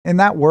in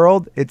that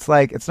world, it's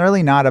like, it's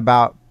really not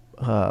about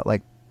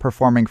like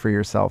performing for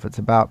yourself. It's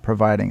about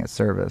providing a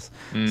service.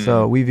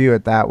 So we view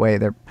it that way,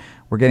 that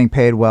we're getting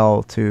paid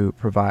well to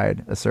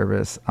provide a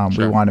service.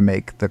 Sure. We want to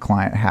make the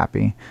client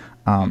happy.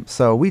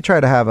 So we try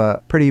to have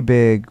a pretty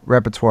big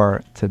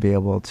repertoire to be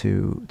able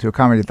to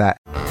accommodate that.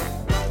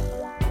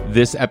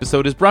 This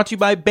episode is brought to you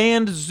by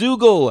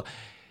Bandzoogle.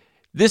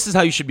 This is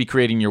how you should be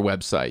creating your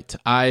website.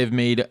 I've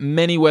made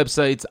many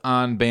websites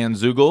on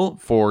Bandzoogle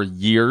for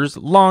years.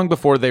 Long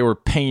before they were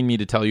paying me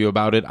to tell you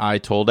about it, I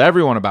told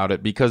everyone about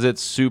it because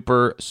it's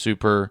super,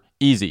 super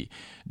easy.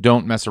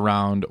 Don't mess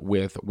around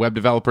with web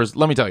developers.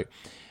 Let me tell you,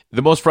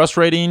 the most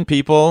frustrating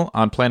people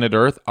on planet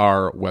Earth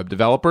are web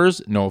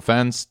developers. No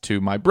offense to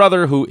my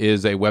brother, who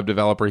is a web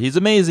developer. He's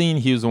amazing.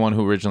 He was the one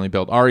who originally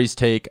built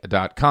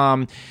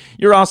aristake.com.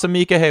 You're awesome,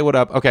 Mika. Hey, what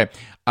up? Okay.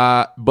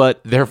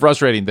 But they're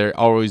frustrating. They're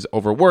always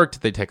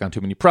overworked. They take on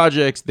too many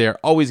projects. They're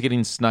always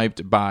getting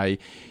sniped by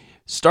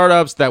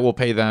startups that will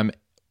pay them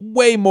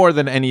way more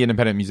than any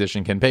independent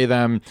musician can pay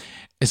them.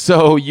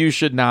 So you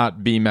should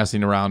not be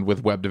messing around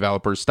with web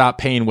developers. Stop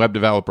paying web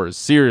developers.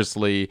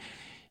 Seriously.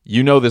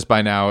 You know this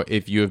by now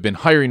if you have been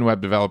hiring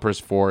web developers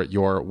for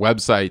your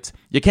websites.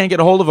 You can't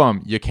get a hold of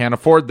them. You can't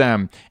afford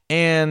them.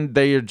 And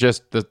the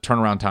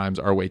turnaround times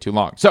are way too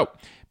long. So,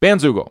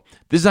 Bandzoogle.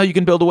 This is how you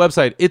can build a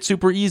website. It's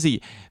super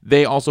easy.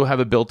 They also have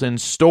a built-in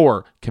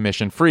store,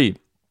 commission-free.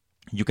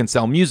 You can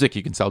sell music.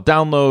 You can sell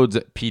downloads,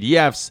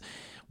 PDFs,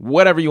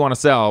 whatever you want to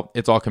sell.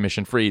 It's all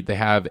commission-free. They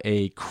have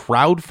a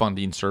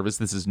crowdfunding service.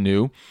 This is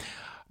new.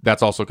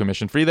 That's also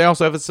commission-free. They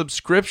also have a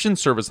subscription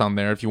service on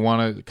there if you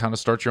want to kind of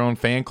start your own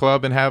fan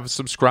club and have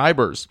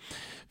subscribers,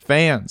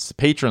 fans,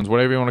 patrons,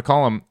 whatever you want to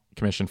call them,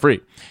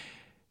 commission-free.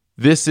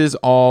 This is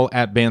all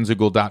at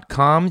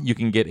bandzoogle.com. You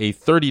can get a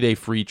 30-day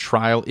free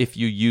trial if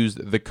you use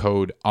the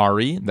code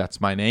ARI.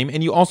 That's my name.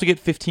 And you also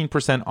get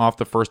 15% off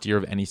the first year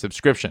of any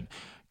subscription.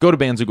 Go to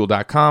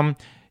bandzoogle.com.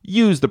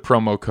 Use the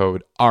promo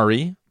code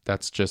ARI.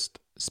 That's just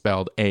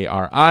spelled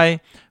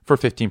ARI for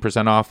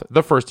 15% off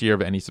the first year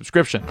of any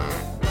subscription.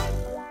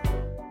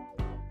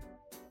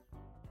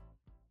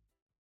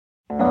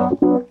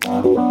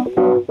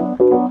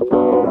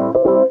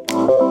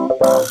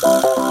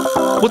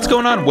 What's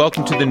going on?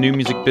 Welcome to the New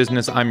Music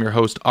Business. I'm your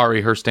host,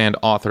 Ari Herstand,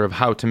 author of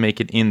How to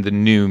Make It in the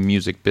New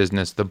Music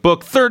Business. The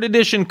book, third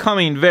edition,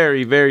 coming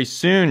very, very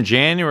soon.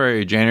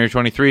 January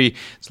 23.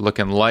 It's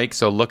looking like,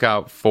 so look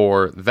out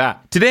for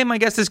that. Today, my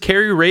guest is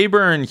Kerry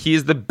Rayburn. He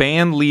is the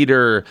band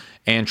leader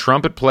and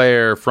trumpet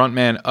player,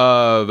 frontman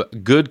of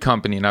Good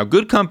Company. Now,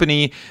 Good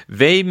Company,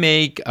 they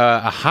make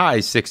a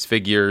high six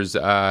figures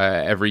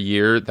every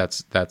year.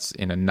 That's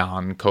in a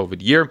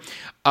non-COVID year.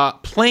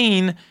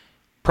 Playing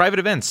private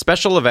events,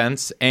 special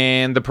events,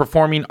 and the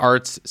Performing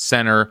Arts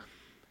Center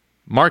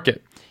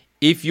market.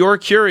 If you're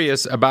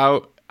curious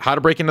about how to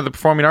break into the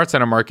Performing Arts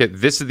Center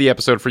market, this is the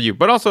episode for you.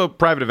 But also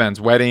private events,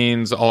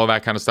 weddings, all of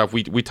that kind of stuff.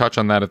 We touch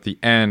on that at the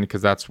end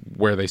because that's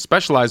where they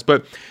specialize.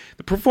 But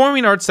the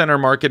Performing Arts Center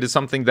market is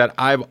something that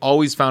I've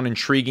always found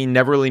intriguing,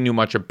 never really knew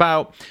much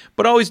about,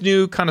 but always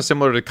knew, kind of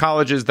similar to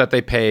colleges, that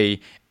they pay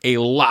a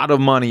lot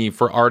of money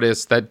for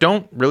artists that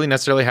don't really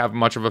necessarily have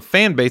much of a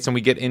fan base. And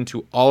we get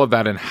into all of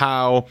that and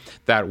how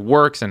that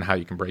works and how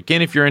you can break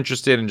in if you're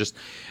interested. And just,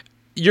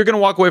 you're going to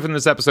walk away from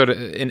this episode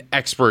an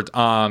expert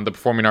on the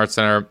Performing Arts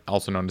Center,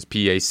 also known as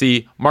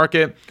PAC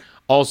market,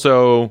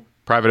 also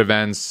private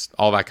events,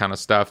 all that kind of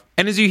stuff.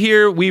 And as you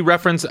hear, we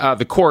reference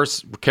the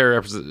course. Kerry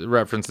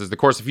references the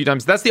course a few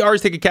times. That's the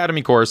Aristake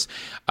Academy course.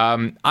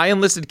 I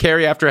enlisted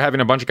Kerry after having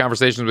a bunch of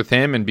conversations with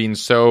him and being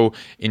so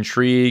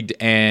intrigued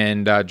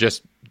and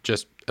just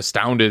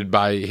astounded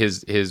by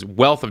his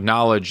wealth of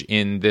knowledge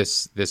in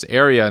this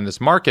area, in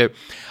this market.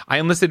 I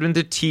enlisted him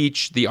to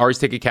teach the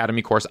Aristake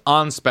Academy course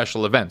on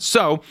special events.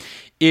 So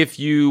if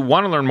you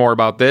want to learn more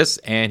about this,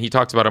 and he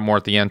talks about it more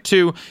at the end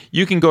too,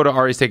 you can go to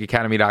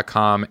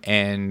aristakeacademy.com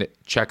and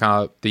check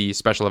out the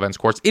special events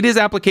course. It is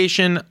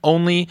application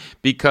only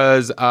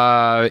because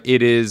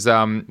it is.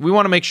 We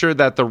want to make sure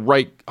that the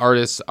right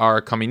artists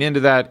are coming into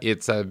that.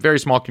 It's a very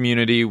small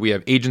community. We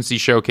have agency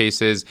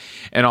showcases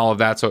and all of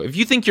that. So if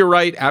you think you're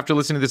right after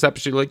listening to this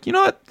episode, you're like, you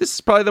know what, this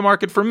is probably the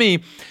market for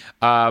me.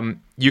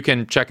 You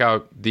can check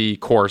out the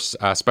course,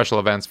 special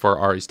events for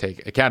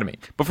Aristake Academy.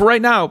 But for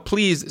right now,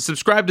 please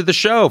subscribe to the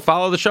show,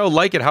 follow the show,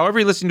 like it. However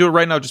you're listening to it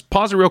right now, just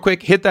pause it real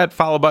quick, hit that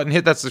follow button,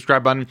 hit that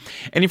subscribe button.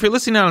 And if you're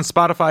listening on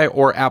Spotify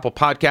or Apple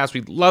Podcasts,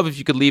 we'd love if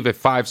you could leave a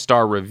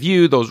 5-star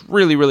review. Those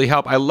really, really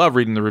help. I love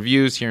reading the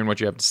reviews, hearing what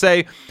you have to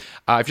say.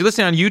 If you're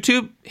listening on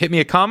YouTube, hit me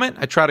a comment.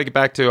 I try to get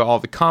back to all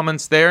the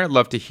comments there.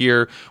 Love to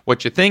hear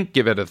what you think.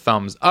 Give it a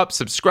thumbs up.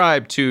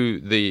 Subscribe to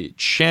the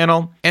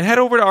channel. And head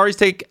over to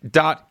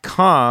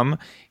aristake.com.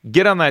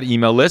 Get on that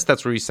email list.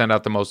 That's where we send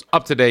out the most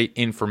up-to-date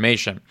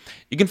information.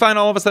 You can find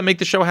all of us that make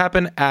the show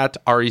happen at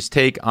Ari's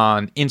Take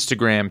on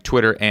Instagram,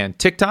 Twitter, and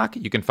TikTok.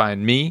 You can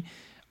find me,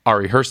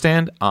 Ari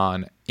Herstand,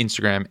 on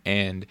Instagram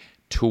and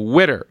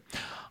Twitter.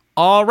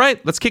 All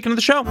right, let's kick into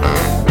the show.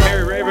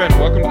 Kerry Rayburn,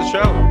 welcome to the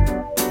show.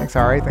 Thanks,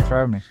 Ari. Thanks for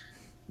having me.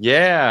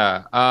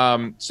 Yeah.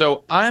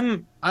 So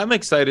I'm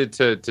excited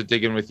to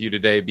dig in with you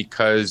today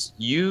because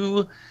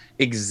you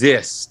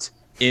exist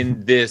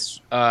in this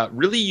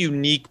really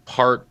unique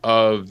part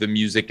of the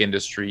music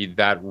industry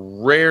that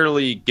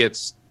rarely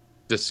gets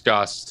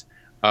discussed.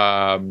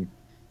 Um,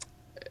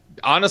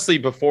 Honestly,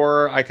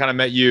 before I kind of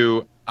met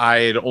you, I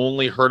had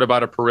only heard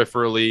about it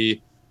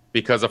peripherally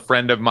because a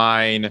friend of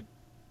mine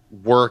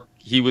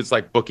he was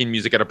like booking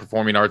music at a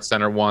performing arts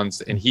center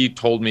once, and he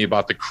told me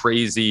about the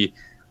crazy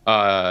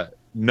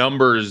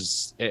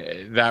numbers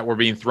that were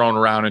being thrown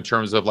around in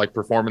terms of like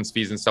performance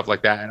fees and stuff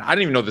like that. And I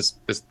didn't even know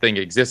this thing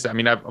existed. I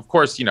mean, I've of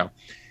course,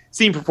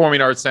 seen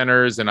performing arts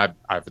centers, and I've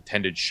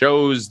attended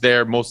shows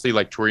there, mostly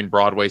like touring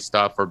Broadway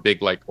stuff or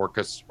big like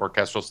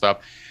orchestral stuff.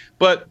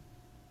 But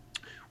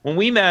when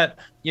we met,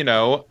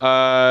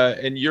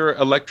 and your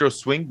electro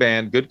swing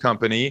band, Good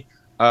Company,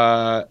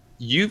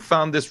 you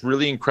found this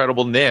really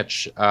incredible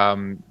niche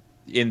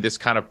in this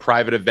kind of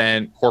private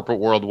event, corporate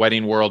world,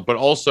 wedding world, but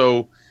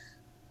also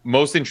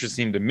most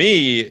interesting to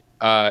me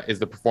is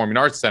the performing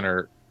arts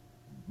center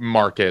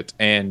market.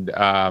 And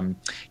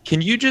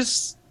can you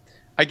just,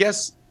 I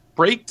guess,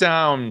 break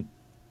down?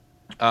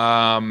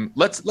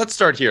 Let's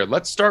start here.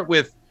 Let's start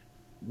with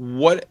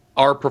what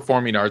are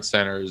performing arts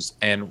centers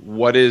and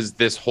what is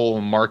this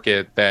whole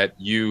market that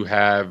you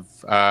have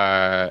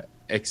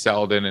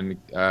excelled in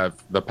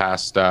the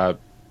past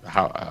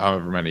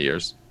however many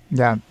years?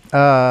 Yeah,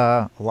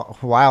 a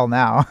while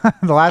now.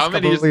 The last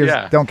couple of years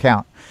don't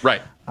count.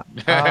 Right.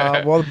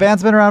 Well, the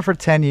band's been around for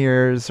 10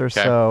 years or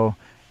so,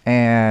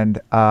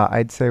 and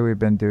I'd say we've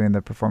been doing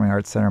the performing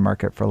arts center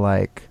market for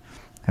like,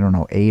 I don't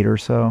know, 8 or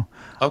so.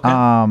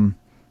 Okay.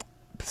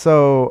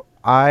 So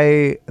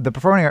the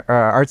performing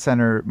arts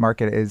center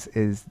market is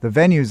the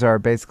venues are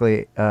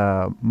basically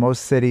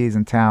most cities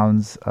and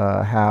towns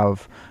might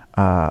have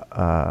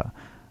a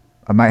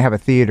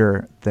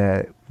theater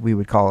that we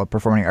would call a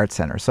performing arts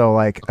center. So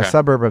like a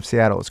suburb of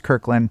Seattle is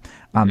Kirkland.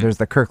 There's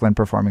the Kirkland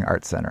Performing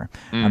Arts Center.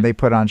 They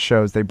put on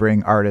shows. They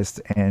bring artists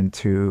in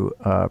to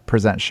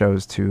present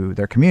shows to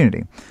their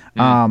community.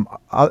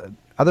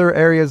 Other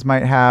areas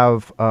might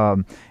have,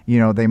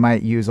 they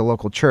might use a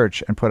local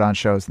church and put on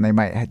shows, and they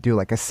might do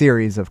like a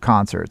series of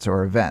concerts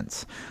or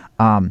events.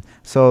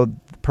 So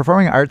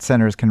performing arts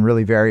centers can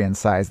really vary in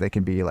size. They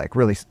can be like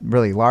really,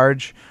 really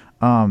large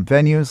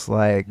venues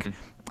like...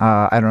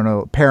 I don't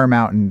know.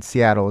 Paramount in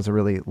Seattle is a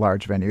really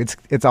large venue.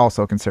 It's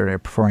also considered a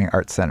performing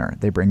arts center.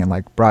 They bring in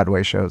like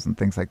Broadway shows and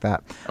things like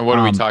that. And what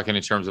are we talking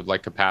in terms of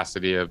like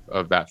capacity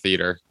of that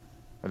theater,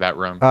 or that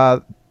room?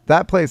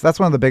 That place, that's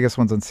one of the biggest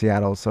ones in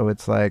Seattle. So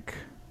it's like,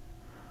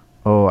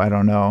 I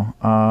don't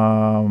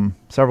know,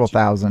 several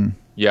thousand.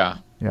 Yeah.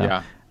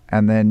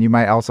 And then you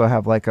might also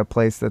have like a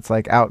place that's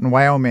like out in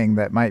Wyoming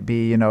that might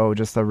be,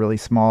 just a really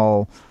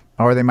small.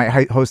 Or they might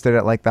host it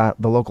at like the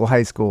local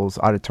high school's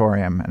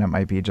auditorium, and it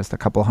might be just a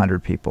couple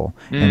hundred people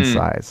in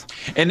size.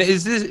 And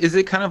is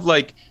it kind of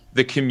like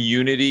the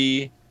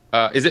community?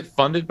 Is it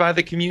funded by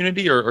the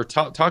community, or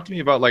talk to me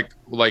about like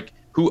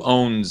who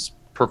owns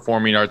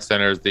performing arts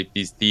centers,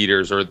 these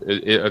theaters, or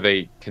are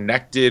they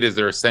connected? Is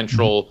there a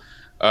central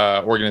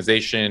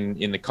organization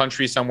in the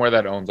country somewhere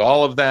that owns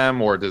all of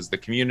them, or does the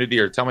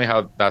community? Or tell me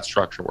how that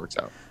structure works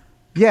out.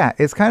 Yeah,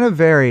 it's kind of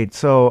varied.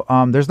 So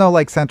there's no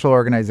like central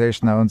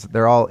organization that owns.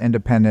 They're all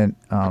independent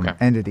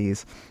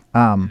entities.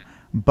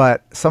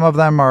 But some of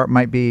them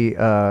might be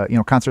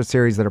concert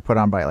series that are put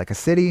on by like a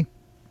city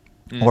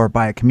or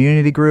by a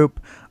community group.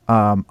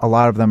 A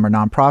lot of them are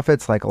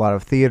nonprofits. Like a lot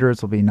of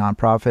theaters will be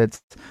nonprofits.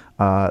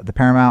 The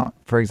Paramount,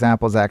 for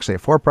example, is actually a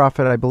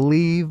for-profit, I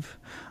believe.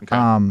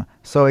 Okay.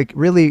 So it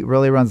really,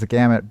 really runs the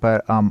gamut.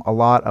 But a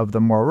lot of the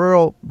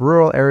more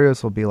rural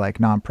areas will be like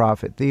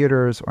nonprofit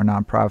theaters or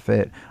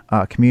nonprofit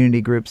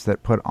community groups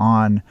that put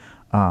on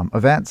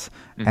events.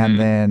 And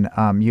then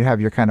you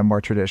have your kind of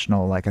more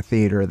traditional, like a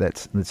theater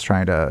that's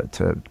trying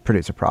to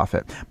produce a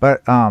profit.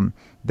 But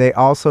they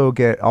also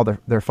get all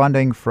their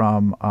funding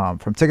from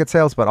ticket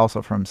sales, but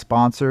also from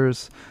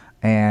sponsors.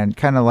 And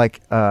kind of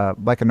like a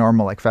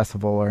normal like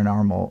festival or a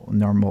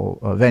normal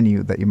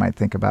venue that you might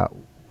think about,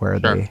 where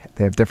they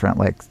have different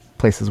like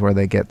places where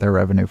they get their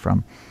revenue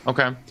from.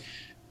 Okay.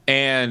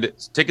 And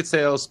ticket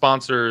sales,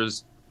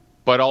 sponsors,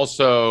 but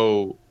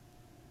also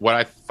what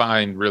I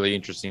find really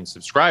interesting,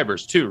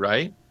 subscribers too,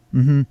 right?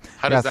 Mm-hmm.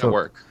 How does that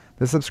work?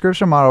 The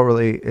subscription model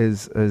really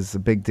is a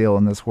big deal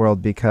in this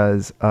world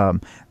because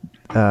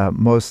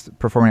most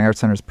performing arts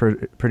centers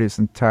produce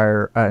an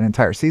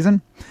entire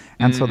season.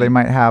 And so they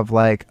might have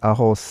like a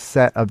whole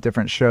set of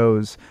different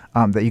shows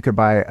that you could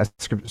buy a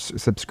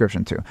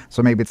subscription to.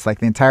 So maybe it's like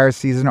the entire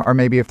season, or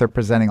maybe if they're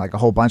presenting like a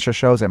whole bunch of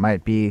shows, it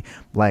might be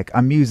like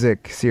a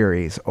music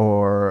series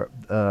or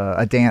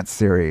a dance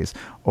series,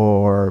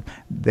 or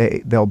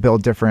they'll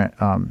build different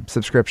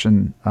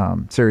subscription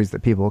series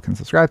that people can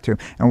subscribe to.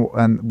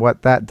 And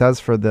what that does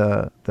for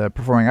the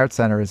Performing Arts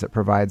Center is it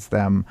provides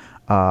them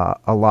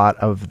a lot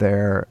of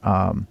their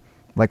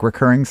like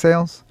recurring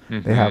sales.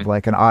 They have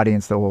like an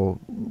audience that will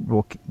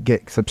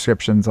get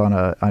subscriptions on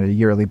a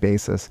yearly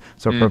basis.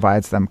 So it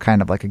provides them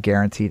kind of like a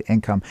guaranteed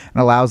income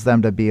and allows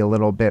them to be a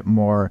little bit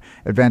more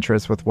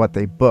adventurous with what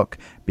they book,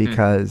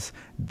 because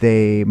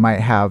they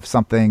might have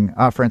something.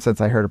 For instance,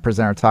 I heard a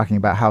presenter talking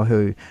about how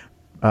he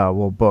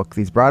will book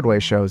these Broadway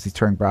shows, these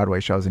touring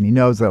Broadway shows, and he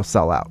knows they'll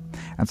sell out.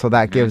 And so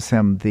that gives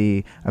him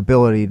the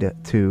ability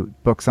to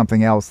book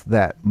something else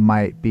that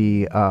might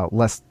be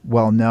less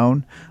well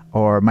known,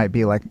 or might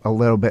be like a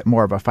little bit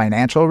more of a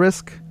financial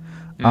risk,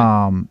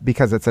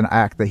 because it's an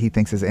act that he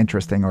thinks is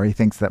interesting, or he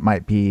thinks that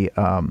might be,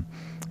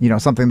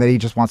 something that he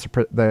just wants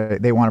to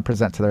they want to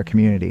present to their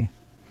community.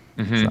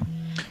 So.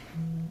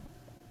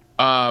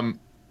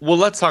 Well,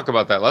 let's talk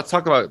about that. Let's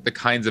talk about the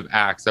kinds of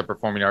acts that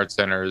performing arts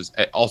centers,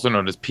 also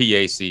known as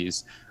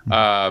PACs,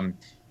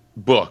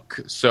 book.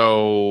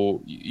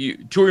 So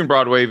touring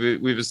Broadway,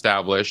 we've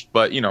established,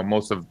 but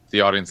most of the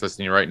audience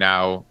listening right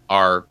now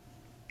are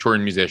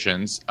touring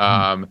musicians.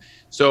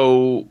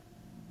 So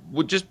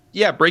would just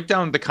break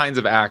down the kinds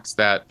of acts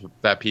that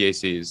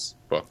PACs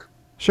book.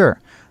 Sure.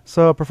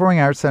 So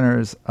performing arts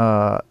centers,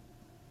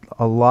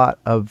 a lot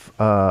of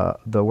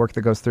the work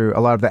that goes through,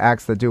 a lot of the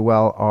acts that do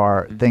well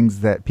are things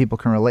that people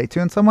can relate to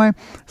in some way.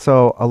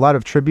 So a lot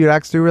of tribute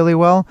acts do really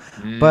well,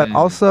 but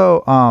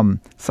also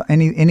so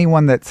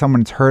anyone that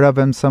someone's heard of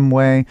in some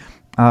way,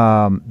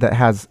 that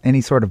has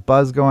any sort of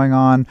buzz going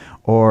on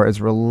or is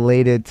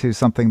related to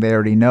something they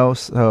already know.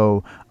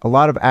 So a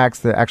lot of acts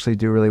that actually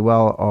do really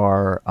well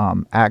are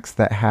acts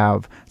that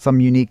have some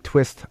unique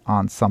twist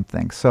on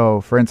something.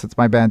 So for instance,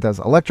 my band does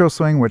electro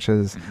swing, which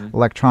is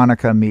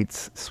electronica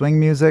meets swing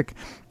music.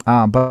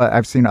 But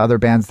I've seen other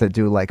bands that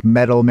do like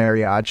metal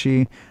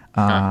mariachi,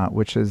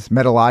 which is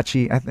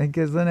Metalachi, I think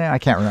is the name. I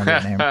can't remember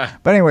the name.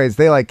 But anyways,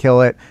 they like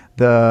kill it.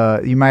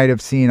 You might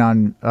have seen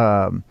on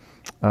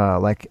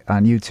like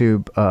on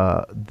YouTube,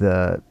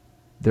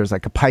 there's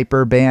like a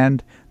Piper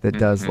band that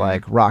does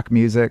like rock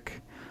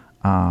music,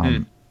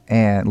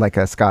 and like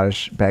a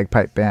Scottish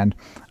bagpipe band,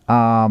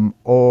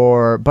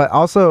 but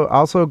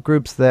also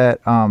groups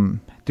that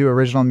do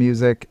original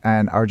music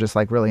and are just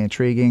like really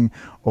intriguing,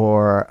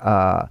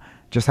 or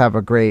just have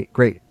a great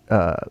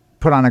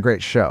put on a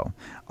great show.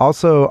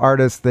 Also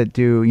artists that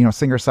do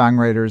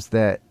singer-songwriters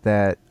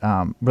that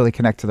really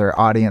connect to their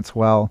audience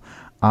well.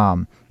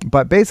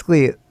 But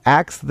basically,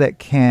 acts that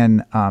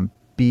can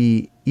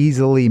be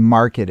easily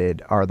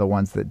marketed are the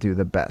ones that do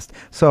the best.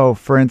 So,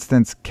 for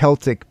instance,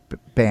 Celtic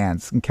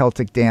bands and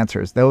Celtic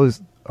dancers,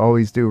 those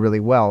always do really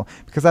well,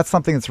 because that's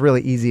something that's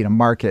really easy to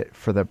market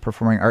for the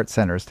performing arts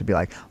centers, to be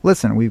like,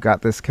 listen, we've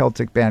got this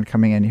Celtic band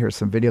coming in, here's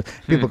some videos.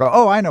 People go,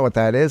 oh, I know what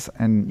that is.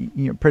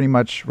 And pretty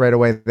much right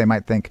away they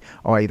might think,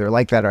 oh, I either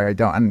like that or I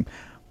don't. And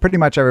pretty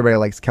much everybody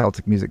likes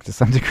Celtic music to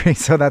some degree,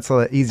 so that's a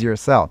lot easier to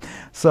sell.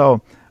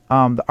 So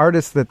the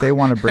artists that they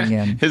want to bring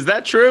in. Is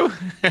that true?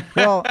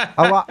 Well,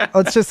 a lot.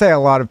 Let's just say a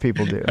lot of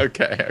people do.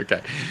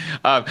 Okay.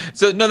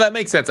 So no, that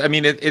makes sense. I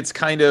mean, it's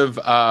kind of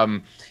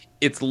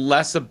it's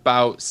less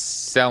about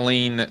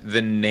selling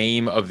the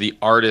name of the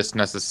artist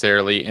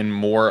necessarily, and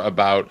more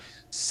about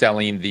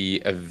selling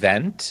the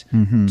event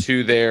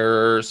to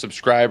their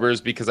subscribers.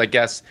 Because I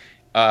guess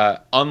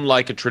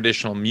unlike a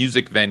traditional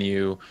music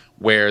venue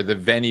where the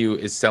venue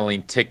is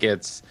selling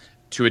tickets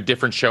to a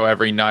different show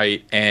every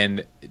night,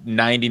 and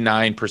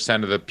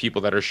 99% of the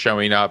people that are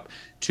showing up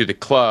to the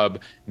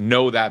club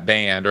know that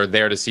band or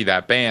there to see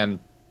that band,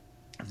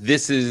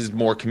 this is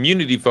more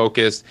community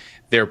focused.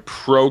 They're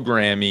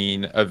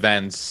programming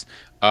events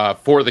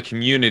for the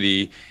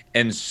community.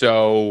 And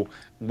so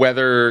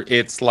whether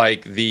it's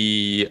like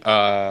the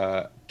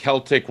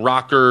Celtic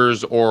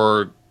Rockers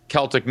or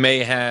Celtic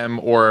Mayhem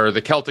or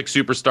the Celtic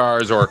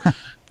Superstars or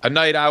a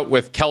night out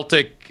with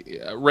Celtic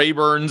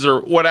Rayburns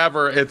or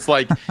whatever, it's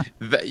like,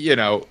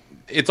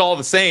 it's all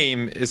the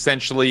same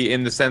essentially,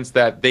 in the sense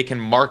that they can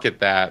market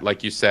that,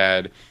 like you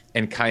said,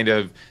 and kind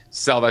of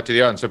sell that to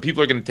the audience. So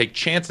people are going to take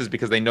chances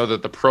because they know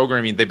that the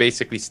programming, they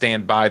basically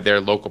stand by their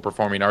local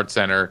performing arts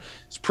center's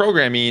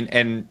programming.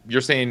 And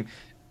you're saying,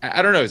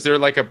 I don't know, is there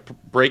like a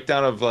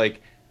breakdown of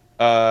like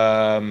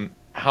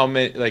how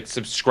many like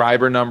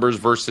subscriber numbers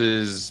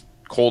versus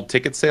cold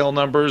ticket sale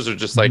numbers, or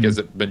just like, is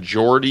it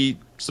majority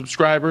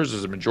subscribers?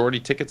 Is it majority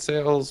ticket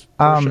sales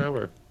per show?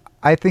 Or?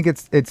 I think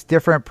it's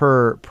different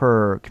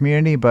per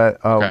community, but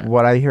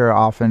what I hear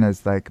often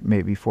is like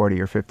maybe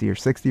 40 or 50 or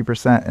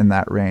 60% in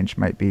that range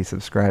might be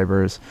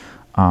subscribers,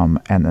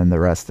 and then the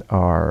rest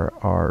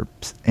are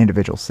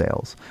individual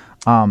sales.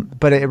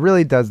 But it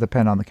really does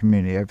depend on the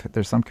community.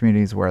 There's some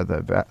communities where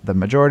the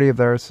majority of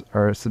theirs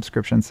are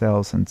subscription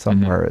sales, and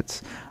some where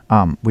it's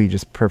we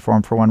just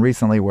performed for one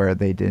recently where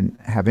they didn't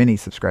have any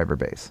subscriber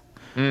base,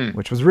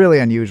 which was really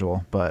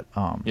unusual. But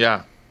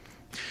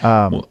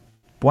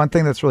one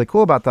thing that's really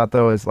cool about that,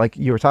 though, is like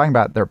you were talking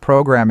about their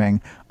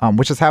programming,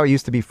 which is how it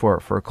used to be for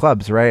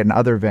clubs, right? And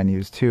other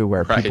venues too,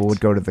 where people would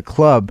go to the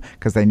club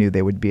because they knew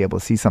they would be able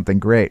to see something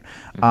great.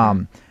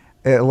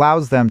 it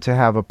allows them to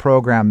have a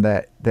program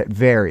that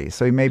varies.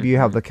 So maybe you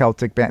have the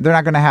Celtic band. They're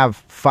not going to have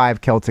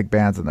 5 Celtic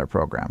bands in their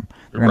program.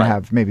 They're going to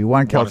have maybe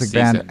one Celtic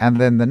band, and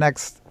then the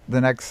next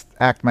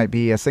act might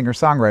be a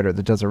singer-songwriter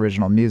that does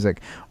original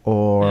music,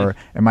 or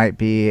it might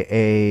be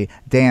a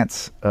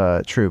dance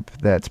troupe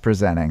that's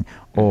presenting,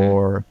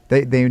 or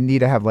they need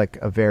to have like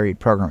a varied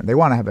program. They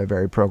want to have a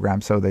varied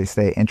program so they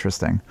stay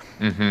interesting.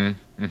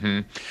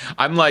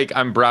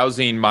 I'm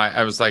browsing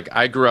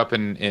I grew up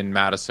in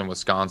Madison,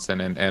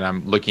 Wisconsin, and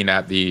I'm looking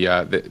at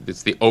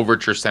it's the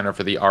Overture Center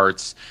for the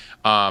Arts.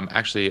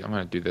 Actually, I'm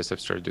going to do this.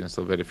 I've started doing this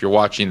a little bit. If you're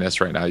watching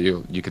this right now,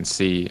 you can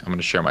see, I'm going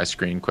to share my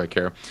screen quick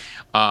here.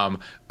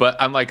 But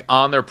I'm like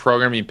on their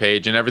programming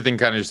page, and everything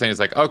kind of just saying is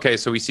like, okay,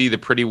 so we see the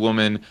Pretty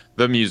Woman,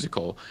 the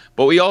musical,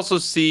 but we also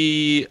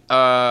see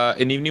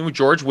An Evening with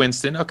George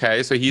Winston.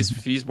 Okay, so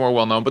he's more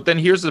well known. But then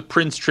here's the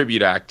Prince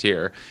tribute act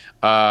here.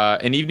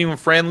 An Evening with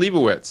Fran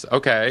Lebowitz.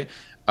 Okay,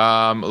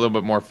 a little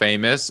bit more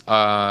famous.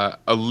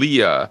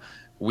 Aaliyah.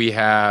 We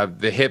have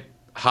the Hip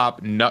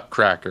Hop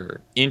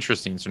Nutcracker.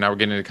 Interesting. So now we're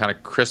getting into kind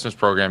of Christmas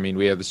programming.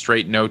 We have the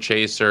Straight No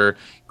Chaser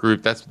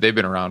group. They've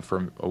been around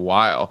for a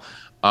while.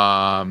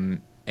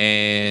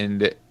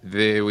 And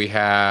we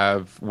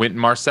have Wynton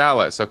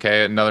Marsalis.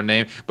 Okay, another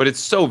name, but it's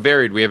so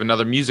varied. We have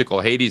another musical,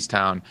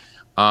 Hadestown.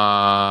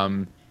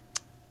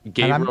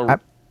 Gabriel.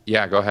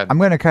 Yeah, go ahead. I'm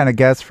going to kind of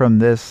guess from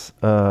this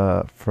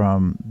rather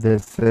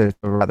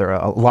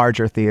a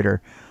larger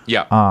theater.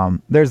 Yeah.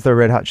 There's the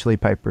Red Hot Chili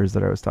Pipers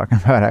that I was talking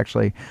about,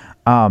 actually.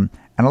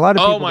 And a lot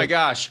of people. Oh my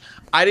gosh,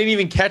 I didn't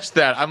even catch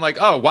that. I'm like,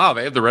 oh wow,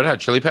 they have the Red Hot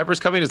Chili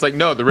Peppers coming. It's like,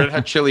 no, the Red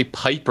Hot Chili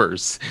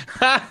Pipers.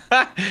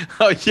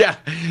 Oh yeah,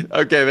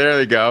 okay, there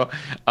they go.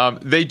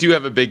 They do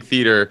have a big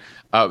theater.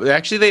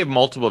 Actually, they have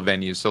multiple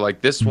venues. So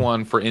like this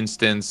one, for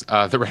instance,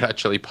 the Red Hot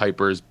Chili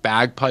Pipers,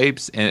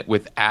 bagpipes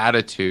with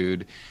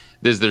attitude.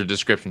 This is their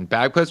description.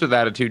 Bagpipes with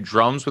attitude,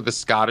 drums with a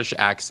Scottish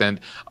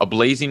accent, a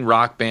blazing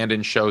rock band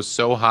and show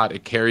so hot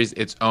it carries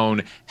its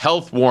own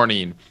health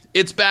warning.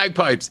 It's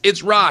bagpipes,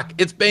 it's rock,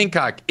 it's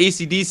Bangkok.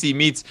 AC/DC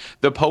meets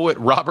the poet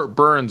Robert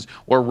Burns,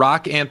 where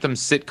rock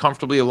anthems sit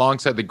comfortably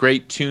alongside the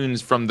great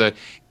tunes from the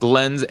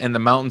glens and the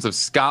mountains of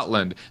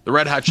Scotland. The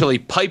Red Hot Chili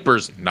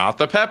Pipers, not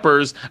the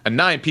Peppers, a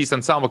 9-piece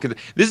ensemble.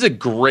 This is a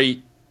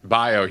great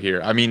bio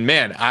here. I mean,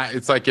 man,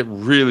 it's like it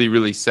really,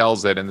 really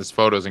sells it, and this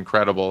photo is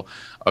incredible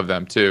of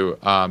them too.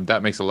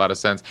 That makes a lot of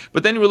sense.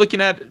 But then we're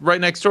looking at right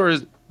next door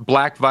is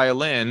Black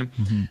Violin,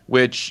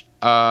 which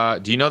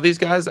do you know these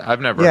guys?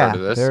 I've never heard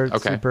of this.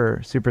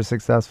 They're super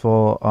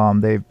successful.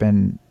 They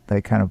kind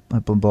of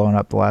have been blowing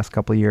up the last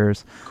couple of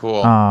years.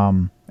 Cool.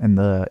 In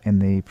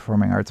the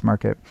performing arts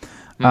market.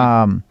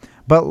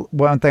 But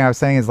one thing I was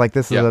saying is like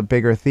this is a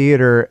bigger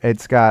theater.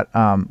 It's got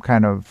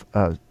kind of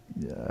a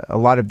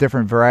lot of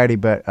different variety,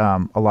 but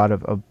a lot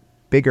of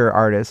bigger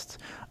artists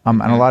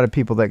and a lot of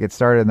people that get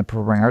started in the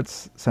performing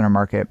arts center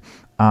market.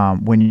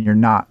 When you're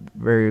not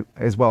very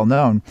as well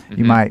known,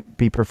 you might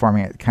be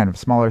performing at kind of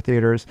smaller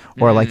theaters,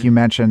 or like you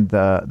mentioned,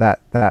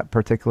 that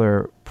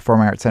particular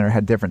performing arts center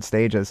had different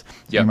stages.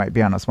 So you might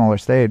be on a smaller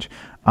stage,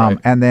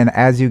 and then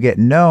as you get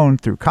known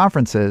through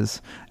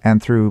conferences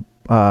and through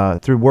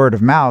word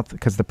of mouth,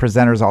 because the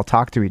presenters all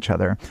talk to each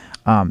other,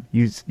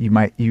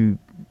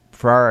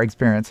 for our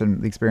experience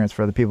and the experience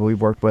for the people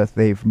we've worked with,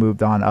 they've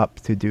moved on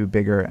up to do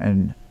bigger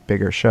and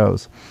bigger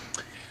shows.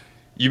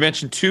 You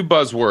mentioned 2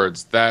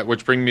 buzzwords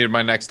which bring me to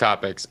my next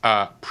topics.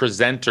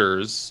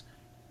 Presenters.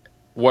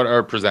 What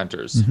are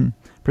presenters?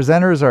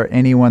 Presenters are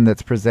anyone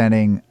that's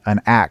presenting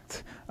an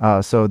act.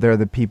 So they're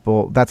the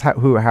people. That's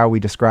how we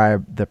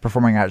describe the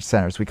performing arts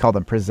centers. We call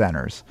them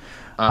presenters.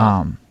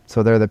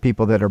 So they're the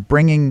people that are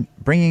bringing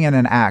in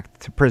an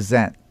act to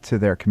present to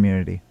their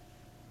community.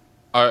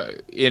 Are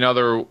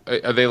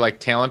they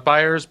like talent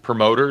buyers,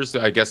 promoters?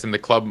 I guess in the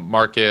club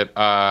market,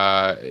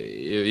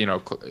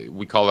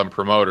 we call them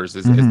promoters.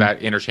 Is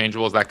that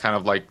interchangeable? Is that kind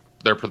of like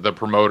they're the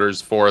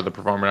promoters for the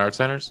performing arts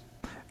centers?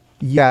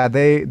 Yeah,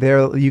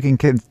 they're you can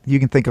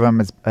think of them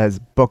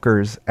as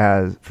bookers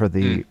as for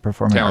the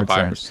performing talent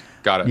arts buyers. centers.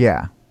 Got it.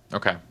 Yeah.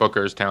 Okay,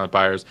 bookers, talent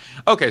buyers.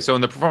 Okay, so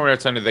in the performing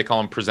arts center, they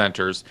call them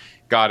presenters.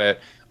 Got it.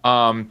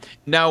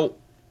 Now,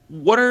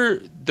 what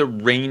are the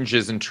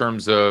ranges in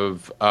terms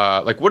of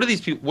what are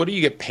these people? What do you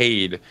get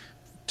paid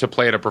to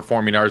play at a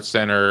performing arts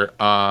center?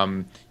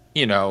 I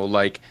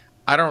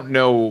don't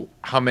know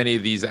how many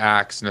of these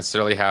acts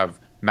necessarily have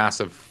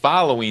massive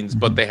followings,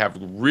 but they have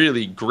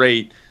really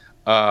great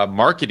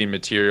marketing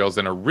materials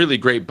and a really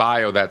great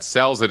bio that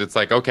sells it. It's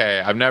like, okay,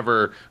 I've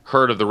never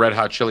heard of the Red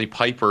Hot Chili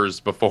Pipers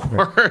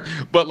before,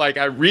 but like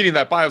I'm reading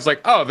that bio, I was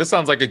like, oh, this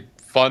sounds like a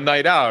fun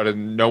night out,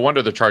 and no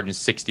wonder they're charging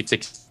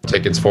 66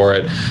 tickets for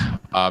it.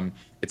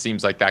 It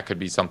seems like that could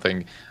be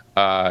something,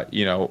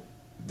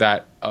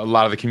 that a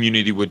lot of the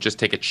community would just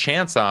take a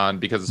chance on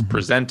because it's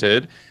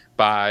presented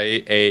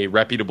by a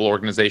reputable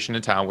organization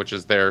in town, which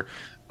is their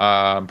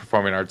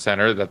performing arts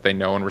center that they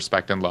know and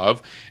respect and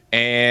love.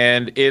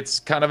 And it's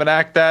kind of an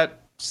act that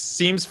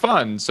seems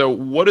fun. So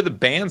what do the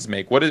bands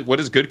make? What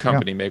does Good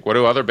Company make? What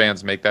do other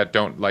bands make that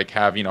don't like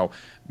have,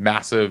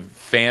 massive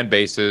fan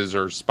bases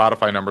or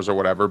Spotify numbers or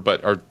whatever,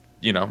 but are,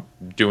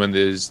 doing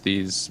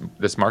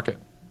this market?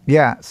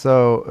 Yeah,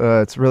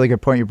 so it's a really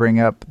good point you bring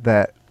up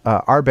that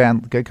our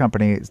band, Good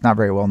Company, is not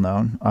very well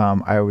known.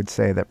 I would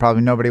say that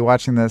probably nobody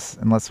watching this,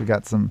 unless we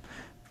got some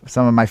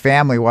of my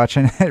family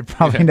watching it,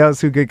 probably knows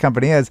who Good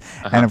Company is.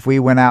 And if we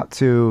went out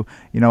to,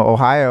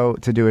 Ohio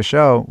to do a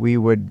show, we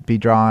would be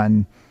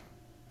drawing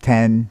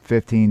 10,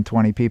 15,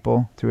 20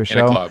 people to a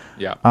show. In a club,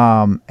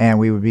 yeah. And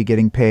we would be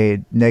getting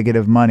paid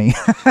negative money.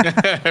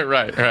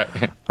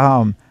 Right.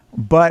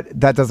 But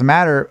that doesn't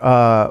matter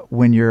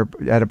when you're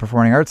at a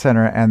performing arts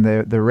center, and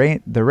the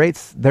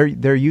rates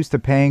they're used to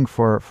paying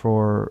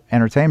for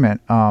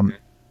entertainment.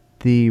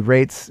 The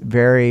rates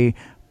vary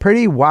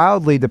pretty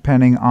wildly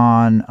depending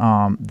on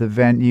the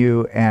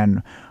venue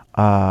and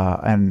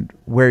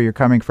where you're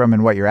coming from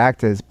and what your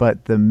act is.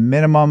 But the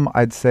minimum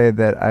I'd say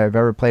that I've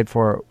ever played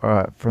for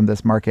from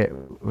this market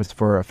was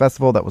for a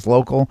festival that was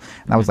local,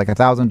 and that was like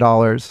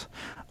 $1,000.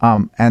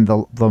 And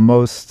the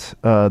most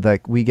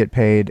that we get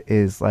paid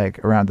is like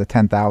around the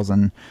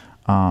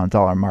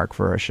 $10,000 mark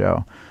for a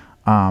show,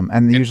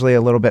 and usually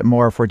a little bit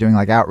more if we're doing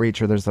like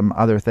outreach or there's some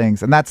other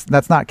things, and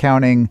that's not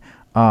counting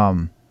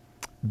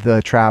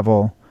the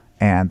travel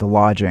and the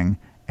lodging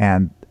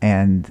and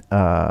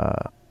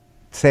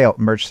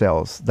merch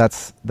sales.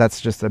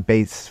 That's just a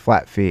base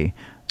flat fee.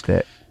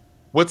 So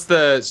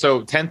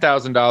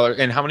 $10,000,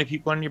 and how many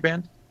people are in your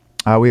band?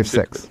 We have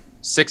 6.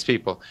 6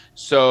 people.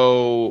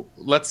 So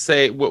let's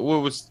say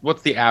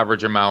what's the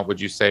average amount, would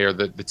you say, or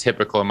the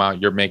typical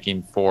amount you're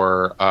making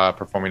for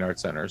performing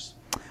arts centers?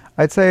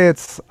 I'd say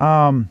it's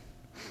well,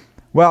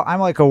 I'm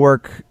like a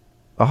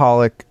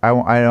workaholic.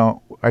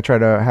 I try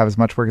to have as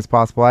much work as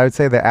possible. I would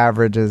say the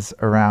average is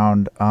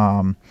around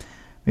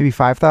maybe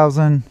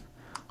 5,000.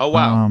 Oh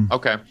wow.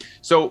 Okay.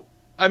 So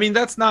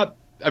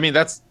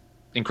that's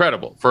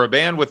incredible for a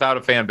band without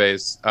a fan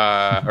base,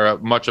 or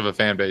much of a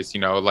fan base,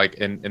 like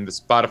in the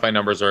Spotify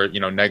numbers are,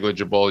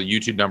 negligible,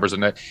 YouTube numbers.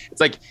 And it's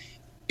like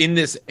in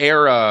this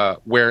era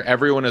where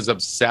everyone is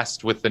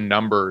obsessed with the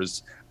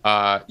numbers,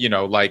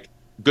 like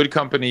Good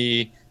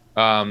Company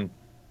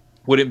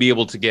wouldn't be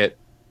able to get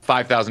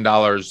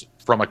 $5,000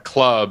 from a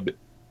club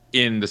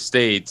in the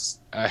States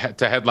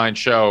to headline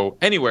show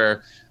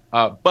anywhere.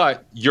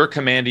 But you're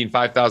commanding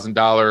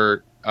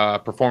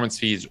 $5,000 performance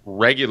fees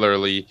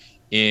regularly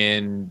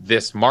in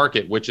this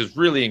market, which is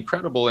really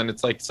incredible. And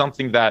it's like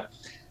something that,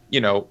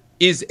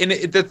 is, and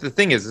the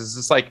thing is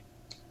it's like,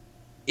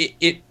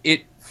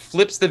 it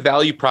flips the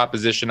value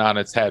proposition on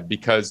its head,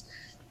 because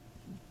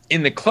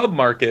in the club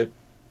market,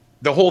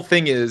 the whole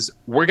thing is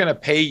we're going to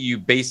pay you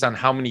based on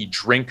how many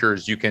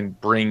drinkers you can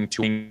bring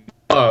to a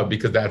club,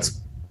 because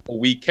that's what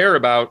we care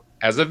about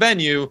as a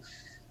venue.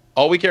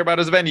 All we care about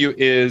as a venue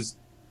is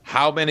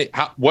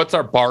what's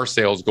our bar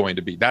sales going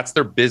to be? That's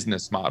their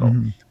business model.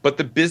 Mm-hmm. But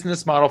the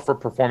business model for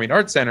performing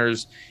arts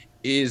centers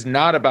is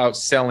not about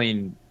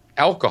selling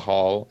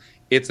alcohol.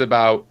 It's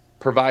about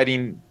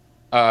providing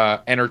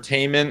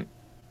entertainment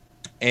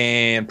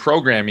and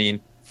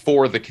programming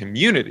for the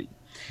community.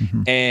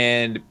 Mm-hmm.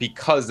 And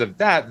because of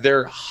that,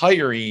 they're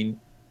hiring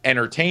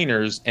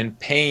entertainers and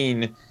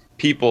paying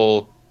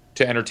people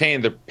to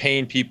entertain. They're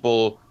paying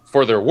people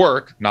for their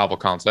work, novel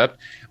concept.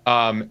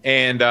 And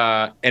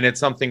it's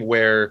something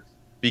where,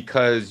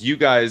 because you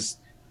guys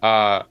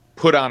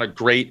put on a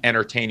great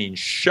entertaining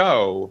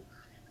show,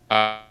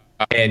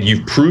 and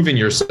you've proven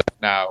yourself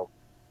now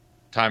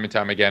time and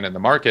time again in the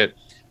market,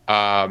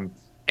 and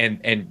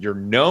you're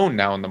known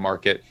now in the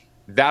market,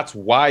 that's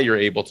why you're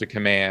able to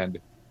command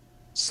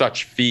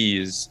such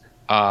fees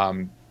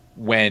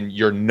when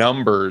your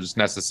numbers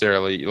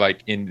necessarily,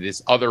 like in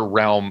this other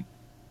realm,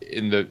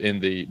 in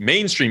the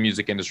mainstream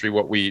music industry,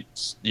 what we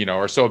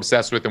are so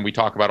obsessed with and we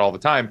talk about all the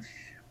time,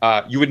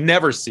 you would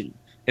never see.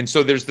 And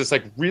so there's this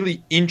like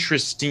really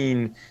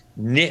interesting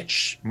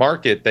niche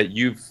market that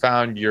you've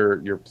found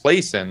your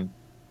place in.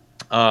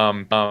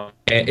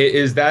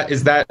 Is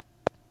that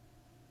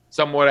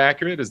somewhat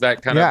accurate? Is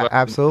that kind of? Yeah,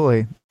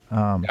 absolutely.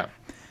 Yeah.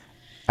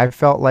 I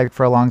felt like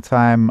for a long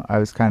time I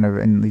was kind of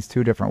in these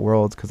two different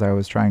worlds, because I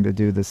was trying to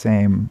do the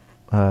same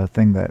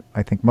thing that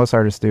I think most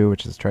artists do,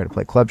 which is try to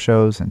play club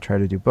shows and try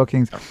to do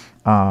bookings.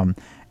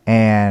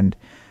 And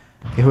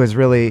it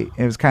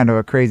was kind of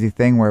a crazy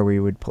thing where we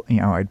would,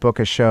 I'd book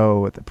a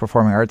show at the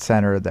Performing Arts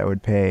Center that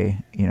would pay,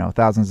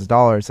 thousands of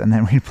dollars. And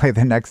then we'd play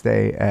the next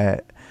day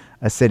at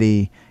a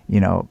city,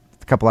 a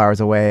couple hours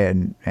away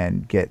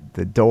and get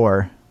the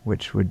door,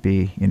 which would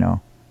be,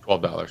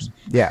 $12.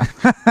 Yeah.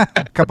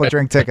 A couple of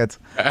drink tickets.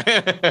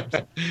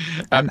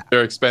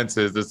 After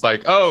expenses, it's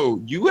like,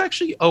 oh, you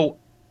actually owe.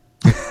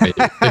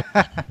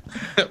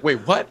 Wait,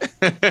 what?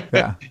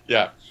 Yeah.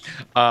 Yeah.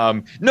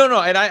 No.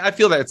 And I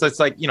feel that it's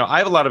like, I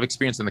have a lot of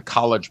experience in the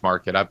college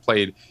market. I've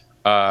played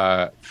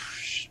over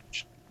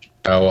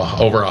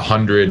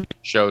 100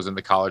 shows in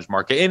the college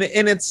market. And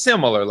it's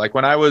similar. Like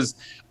when I was,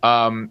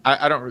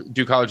 I don't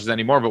do colleges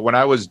anymore, but when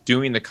I was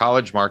doing the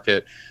college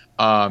market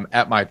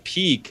at my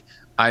peak,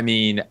 I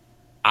mean,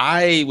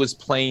 I was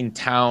playing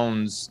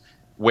towns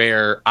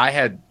where I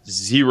had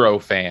zero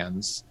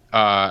fans,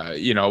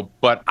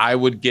 but I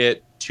would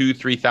get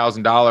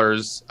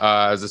 $2,000-$3,000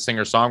 as a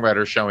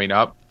singer-songwriter showing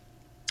up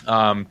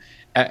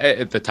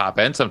at the top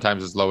end,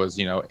 sometimes as low as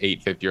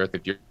 $850 or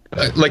 $50.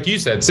 Like you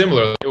said,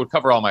 similar, it would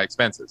cover all my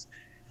expenses.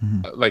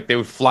 Like they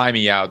would fly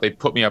me out, they'd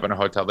put me up in a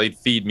hotel, they'd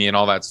feed me and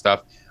all that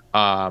stuff.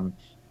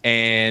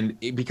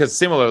 Because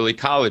similarly,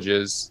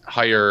 colleges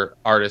hire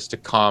artists to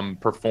come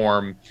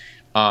perform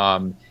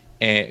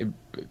and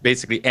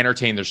basically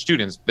entertain their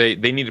students. They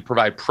need to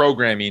provide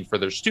programming for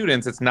their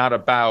students. It's not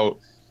about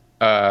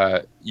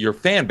your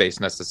fan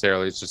base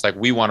necessarily. It's just like,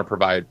 we want to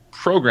provide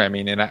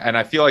programming. And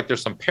I feel like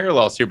there's some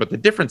parallels here, but the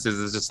difference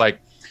is just like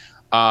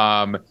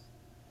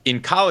in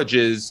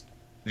colleges,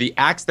 the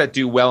acts that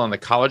do well in the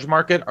college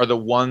market are the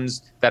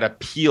ones that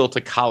appeal to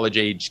college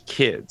age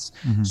kids.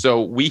 So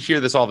we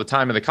hear this all the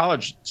time in the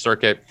college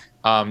circuit.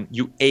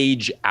 You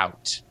age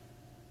out.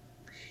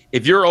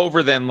 If you're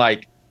over than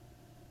like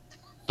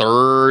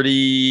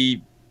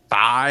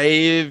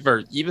 35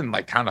 or even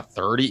like kind of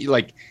 30,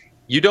 like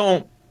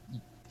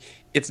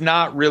it's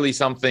not really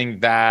something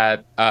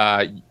that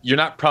you're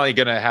not probably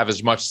going to have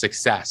as much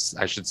success,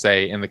 I should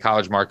say, in the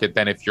college market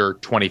than if you're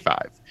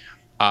 25.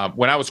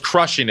 When I was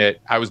crushing it,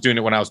 I was doing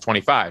it when I was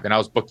 25, and I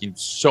was booking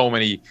so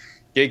many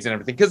gigs and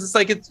everything, because it's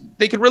like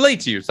they could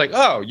relate to you. It's like,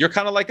 oh, you're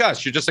kind of like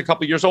us. You're just a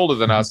couple years older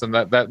than us, and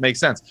that makes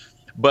sense.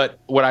 But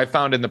what I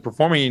found in the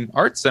performing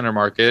arts center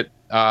market,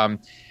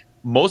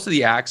 most of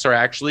the acts are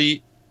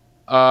actually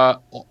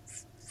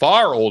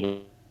far older.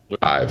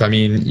 I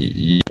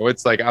mean,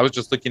 it's like I was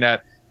just looking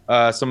at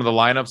some of the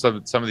lineups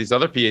of some of these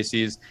other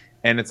PACs,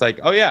 and it's like,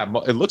 oh yeah,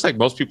 it looks like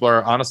most people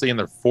are honestly in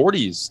their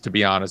 40s, to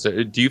be honest.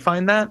 Do you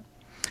find that?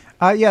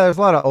 Yeah, there's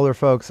a lot of older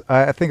folks.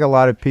 I think a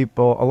lot of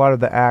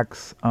the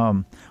acts,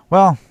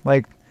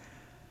 like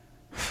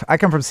I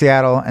come from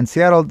Seattle, and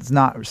Seattle's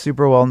not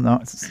super well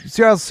known.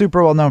 Seattle's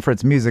super well known for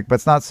its music, but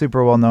it's not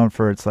super well known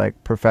for its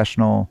like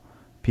professional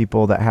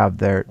people that have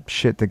their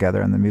shit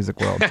together in the music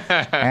world.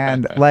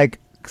 And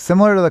like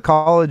similar to the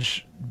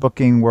college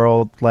booking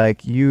world,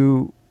 like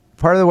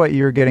part of what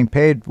you're getting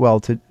paid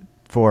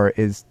for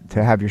is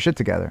to have your shit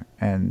together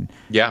and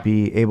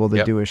be able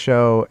to do a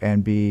show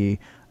and be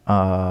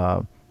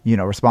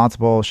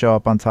responsible, show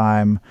up on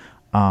time,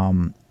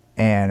 and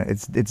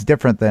it's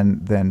different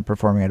than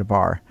performing at a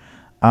bar.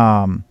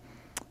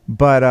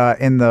 But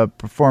in the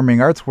performing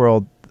arts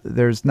world,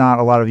 there's not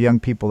a lot of young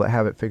people that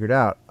have it figured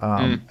out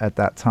at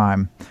that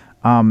time.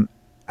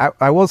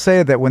 I will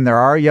say that when there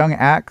are young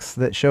acts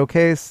that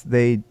showcase,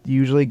 they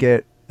usually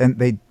get, and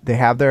they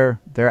have their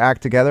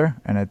act together,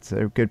 and it's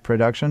a good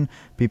production.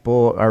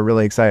 People are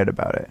really excited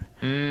about it.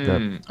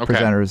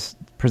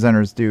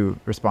 Presenters do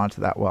respond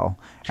to that well,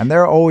 and the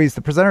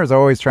presenters are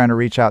always trying to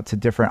reach out to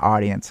different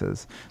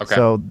audiences.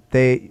 So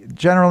they,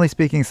 generally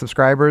speaking,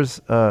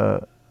 subscribers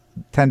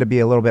tend to be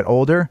a little bit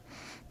older,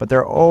 but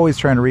they're always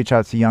trying to reach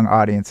out to young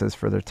audiences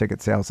for their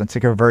ticket sales and to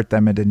convert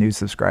them into new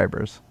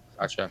subscribers.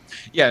 Gotcha.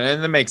 Yeah,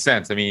 and that makes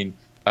sense. I mean,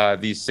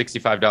 these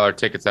 $65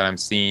 tickets that I'm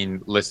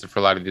seeing listed for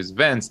a lot of these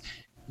events,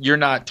 you're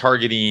not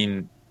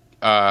targeting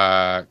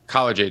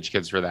college age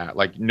kids for that.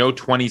 Like no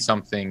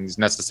 20-somethings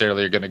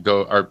necessarily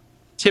are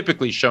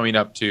typically showing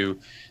up to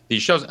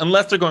these shows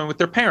unless they're going with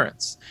their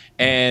parents.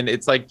 And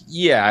it's like,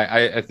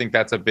 I think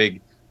that's a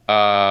big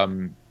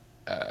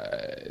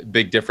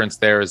difference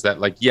there, is that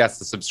like, yes,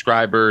 the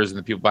subscribers and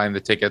the people buying the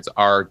tickets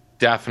are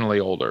definitely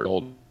older,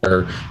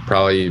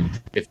 probably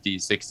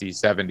 50s,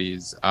 60s,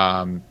 70s,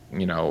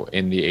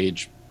 in the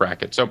age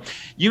bracket. So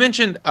you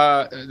mentioned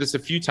this a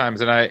few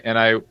times, and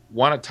I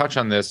want to touch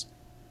on this.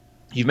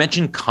 You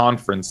mentioned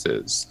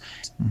conferences,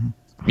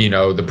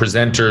 the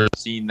presenters,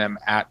 seeing them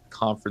at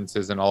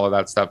conferences and all of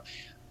that stuff.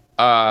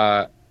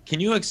 Can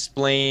you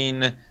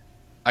explain,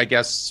 I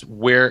guess,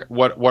 what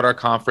are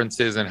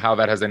conferences and how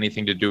that has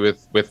anything to do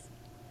with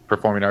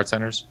performing arts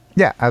centers?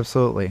 Yeah,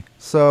 absolutely.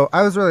 So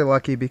I was really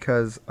lucky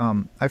because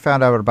I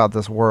found out about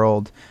this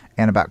world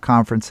and about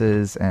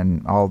conferences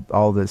and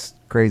all this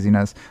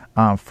craziness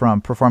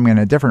from performing in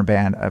a different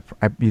band.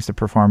 I used to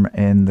perform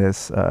in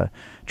this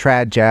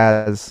trad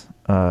jazz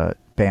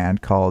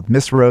band called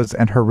Miss Rose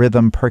and Her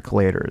Rhythm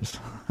Percolators.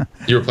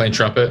 You were playing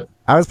trumpet?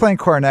 I was playing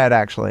cornet,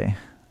 actually.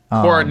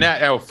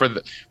 Cornet. For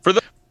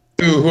the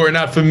who are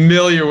not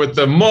familiar with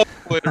the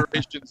multiple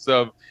iterations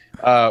of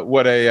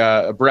what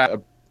a brass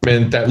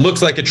that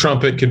looks like a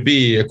trumpet could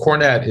be, a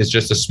cornet is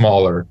just a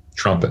smaller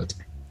trumpet.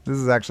 This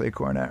is actually a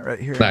cornet right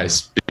here.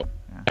 Nice. Yeah.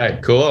 All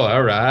right, cool.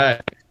 All right.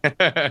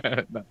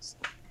 Nice.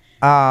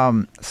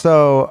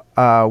 So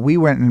we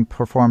went and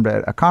performed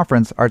at a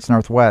conference, Arts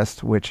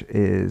Northwest, which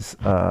is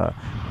a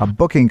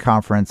booking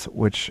conference.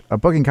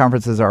 Booking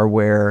conferences are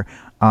where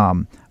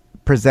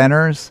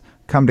presenters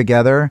come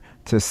together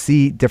to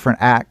see different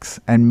acts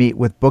and meet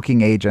with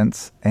booking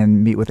agents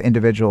and meet with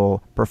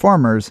individual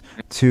performers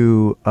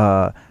to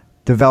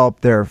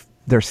develop their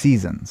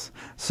seasons.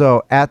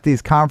 So at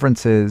these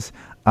conferences,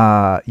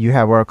 you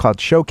have what are called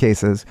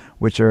showcases,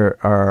 which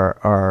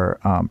are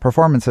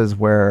performances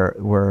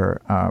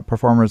where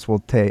performers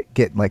will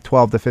get like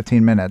 12 to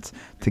 15 minutes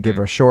to give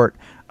a short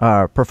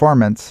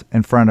performance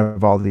in front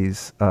of all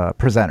these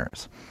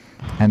presenters.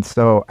 And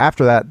so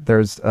after that,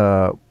 there's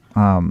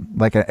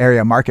like an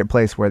area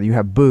marketplace where you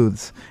have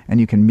booths and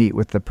you can meet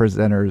with the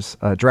presenters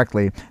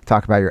directly,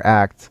 talk about your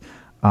act.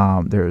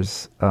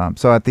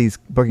 So at these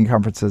booking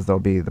conferences, there'll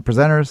be the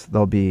presenters,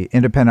 there'll be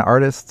independent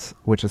artists,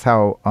 which is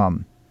how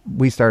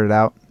we started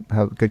out,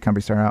 how Good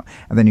Company started out,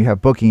 and then you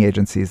have booking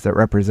agencies that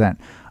represent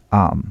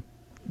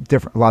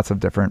lots of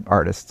different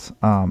artists,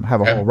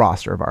 have a whole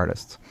roster of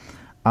artists.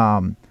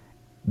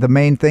 The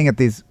main thing at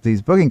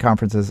these booking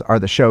conferences are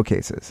the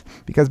showcases,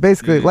 because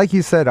basically, like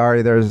you said,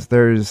 Ari, there's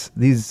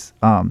these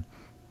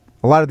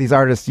a lot of these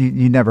artists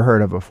you never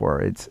heard of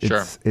before.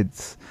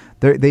 These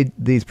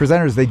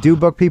presenters, they do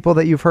book people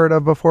that you've heard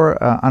of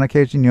before on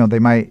occasion. They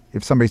might,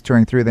 if somebody's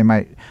touring through, they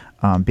might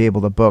be able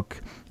to book,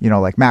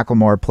 like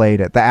Macklemore played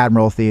at the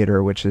Admiral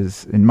Theater, which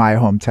is in my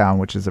hometown,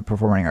 which is a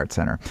performing arts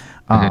center.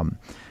 But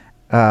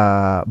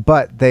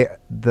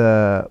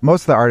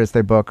most of the artists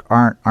they book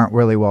aren't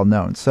really well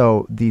known.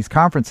 So these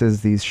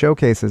conferences, these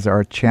showcases, are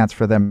a chance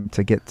for them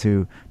to get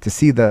to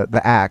see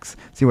the acts,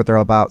 see what they're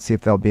all about, see if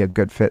they'll be a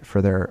good fit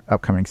for their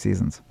upcoming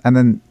seasons, and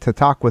then to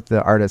talk with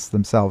the artists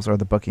themselves or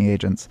the booking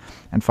agents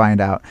and find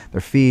out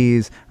their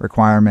fees,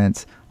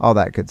 requirements, all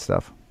that good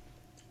stuff.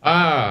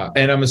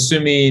 And I'm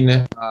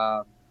assuming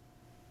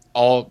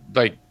all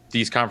like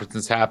these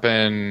conferences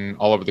happen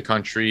all over the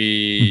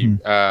country,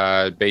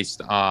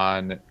 based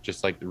on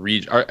just like the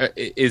region.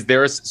 Is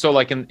there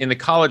like in the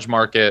college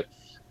market,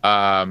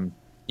 there's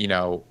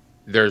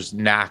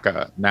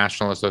NACA,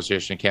 National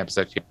Association of Campus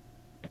Activities,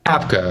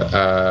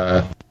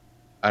 APCA.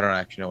 I don't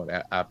actually know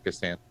what APCA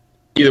stands.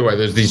 Either way,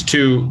 there's these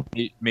two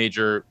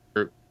major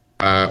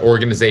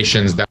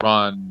organizations that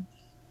run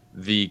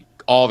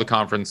all the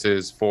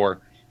conferences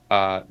for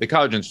the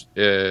college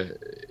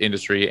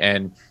industry,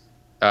 and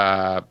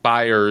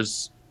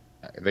buyers,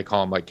 they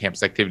call them like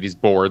campus activities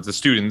boards, the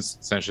students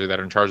essentially that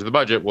are in charge of the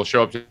budget, will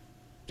show up to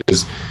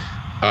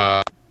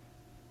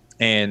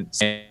and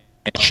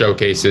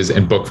showcases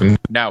and book from.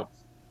 Now,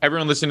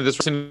 everyone listening to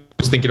this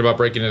who's thinking about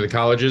breaking into the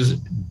colleges,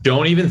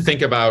 don't even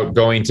think about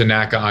going to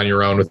NACA on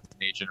your own with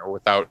an agent or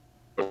without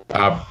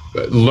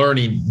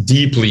learning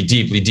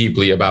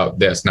deeply about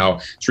this. Now,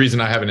 it's the reason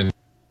I have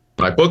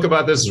my book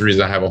about this, is the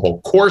reason I have a whole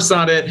course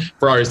on it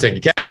for artists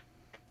taking cash,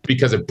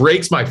 because it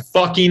breaks my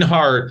fucking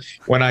heart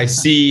when I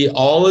see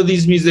all of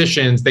these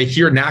musicians, they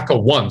hear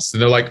NACA once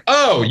and they're like,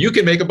 oh, you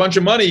can make a bunch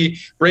of money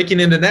breaking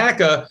into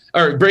NACA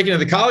or breaking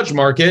into the college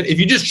market if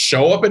you just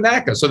show up at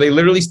NACA. So they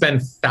literally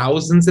spend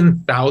thousands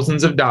and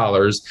thousands of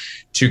dollars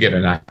to get a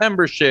NACA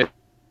membership,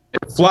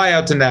 fly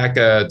out to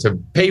NACA, to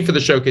pay for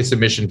the showcase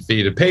submission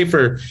fee, to pay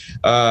for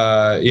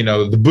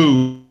the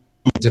booth,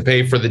 to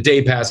pay for the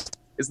day pass.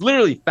 It's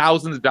literally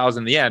thousands of dollars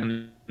in the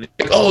end.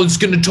 Like, oh, it's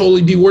going to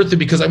totally be worth it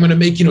because I'm going to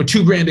make,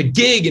 $2,000 a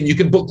gig, and you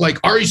can book, like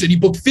Ari said, he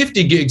booked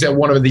 50 gigs at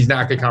one of these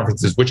NACA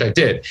conferences, which I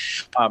did.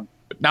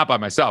 Not by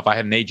myself. I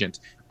had an agent.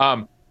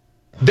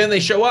 Then they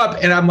show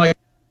up and I'm like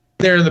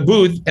there in the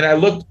booth, and I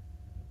looked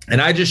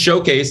and I just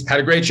had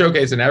a great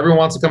showcase, and everyone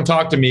wants to come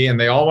talk to me and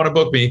they all want to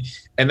book me.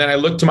 And then I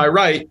look to my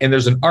right and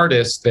there's an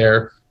artist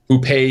there who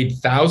paid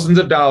thousands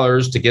of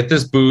dollars to get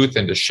this booth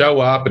and to show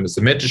up and to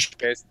submit to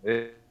showcase.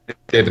 And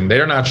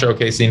they're not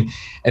showcasing,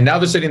 and now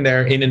they're sitting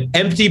there in an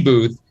empty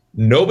booth.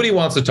 Nobody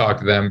wants to talk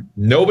to them,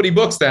 nobody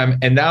books them,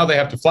 and now they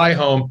have to fly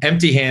home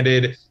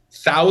empty-handed,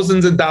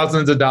 thousands and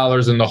thousands of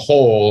dollars in the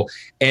hole.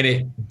 And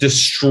it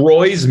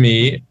destroys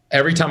me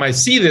every time I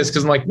see this,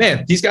 because I'm like,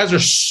 man, these guys are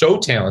so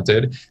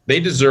talented, they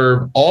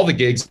deserve all the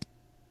gigs.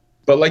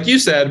 But like you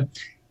said,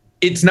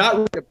 it's not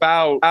really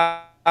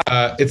about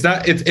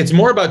it's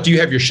more about, do you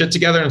have your shit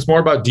together? And it's more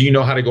about, do you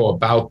know how to go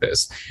about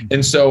this?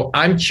 And so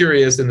I'm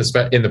curious, in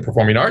the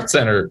Performing Arts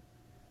Center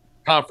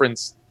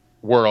conference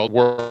world,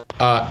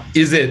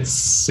 is it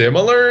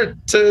similar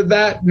to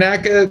that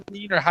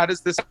NACA, or how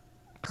does this?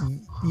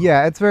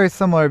 Yeah, it's very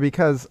similar,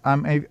 because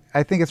I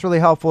think it's really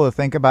helpful to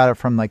think about it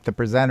from like the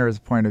presenter's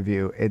point of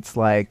view. It's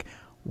like,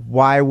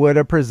 why would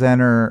a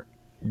presenter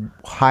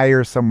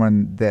hire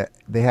someone that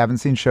they haven't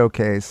seen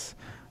showcase,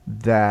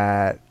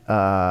 that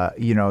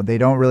they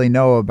don't really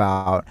know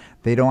about?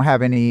 They don't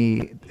have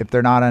any, if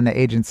they're not an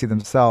agency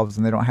themselves,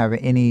 and they don't have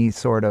any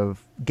sort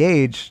of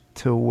gauge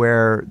to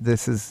where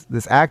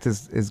this act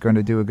is going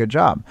to do a good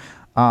job.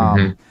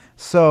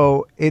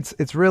 So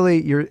it's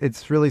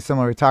really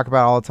similar. We talk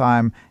about all the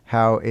time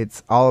how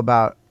it's all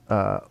about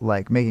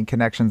like making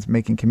connections,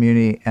 making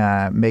community,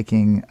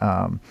 making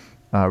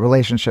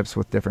relationships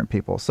with different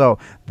people. So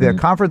the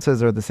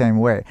conferences are the same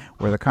way,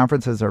 where the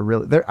conferences are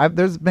really there.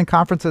 There's been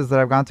conferences that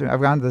I've gone to. I've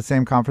gone to the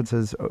same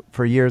conferences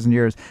for years and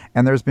years,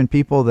 and there's been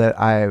people that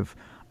I've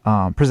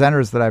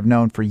presenters that I've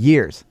known for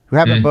years who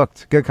haven't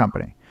booked Good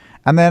Company.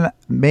 And then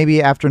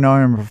maybe after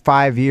knowing them for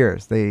 5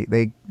 years,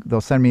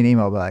 they'll send me an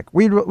email like,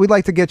 we'd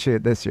like to get you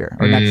this year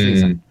or next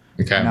season.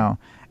 Okay.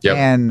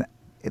 And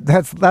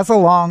that's a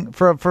long,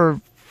 for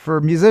for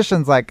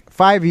musicians, like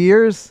 5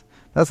 years,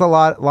 that's a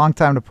long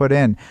time to put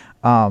in.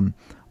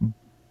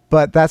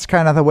 But that's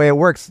kind of the way it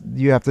works.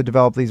 You have to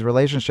develop these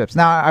relationships.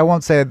 Now, I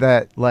won't say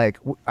that, like,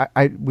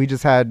 we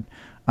just had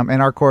in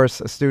our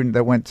course a student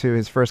that went to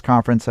his first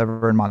conference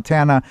ever in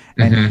Montana,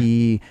 and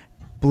he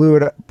blew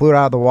it out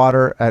of the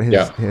water at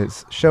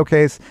his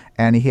showcase,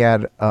 and he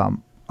had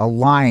a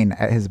line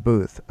at his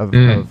booth of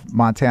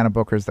Montana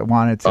bookers that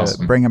wanted to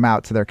bring him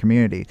out to their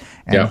community,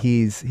 and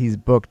he's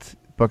booked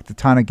a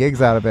ton of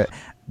gigs out of it.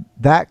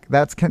 That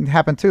can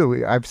happen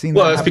too. I've seen.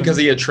 Well, that's because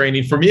he had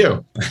training from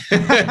you.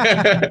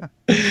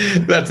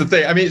 That's the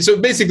thing. I mean, so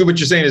basically, what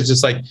you're saying is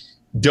just like,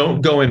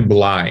 don't go in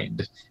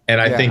blind. And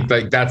I think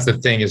like that's the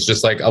thing. Is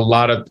just like a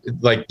lot of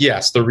like,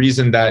 yes, the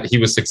reason that he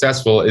was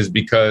successful is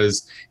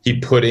because he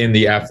put in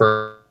the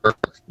effort.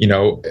 You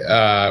know,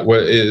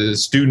 a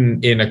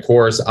student in a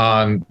course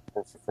on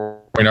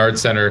Point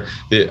Arts Center,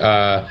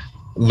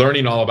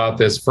 learning all about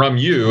this from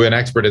you, an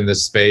expert in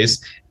this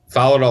space,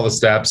 followed all the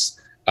steps.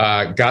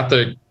 Got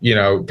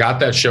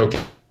that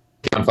showcase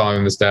on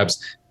following the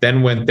steps,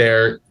 then went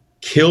there,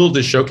 killed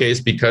the showcase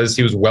because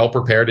he was well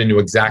prepared and knew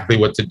exactly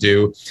what to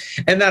do.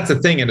 And that's the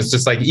thing. And it's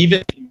just like,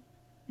 even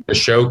a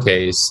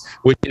showcase,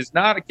 which is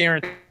not a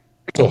guarantee,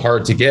 so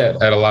hard to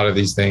get at a lot of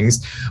these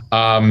things,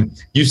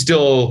 you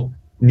still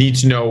need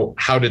to know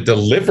how to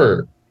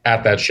deliver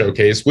at that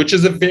showcase, which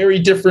is a very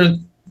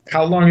different,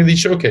 how long are these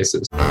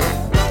showcases?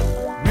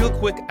 Real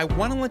quick, I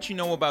want to let you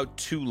know about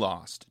Two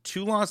Lost.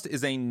 Two Lost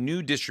is a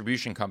new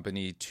distribution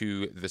company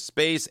to the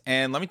space,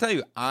 and let me tell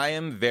you, I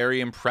am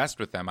very impressed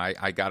with them.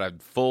 I got a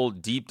full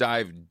deep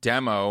dive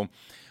demo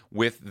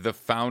with the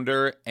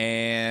founder,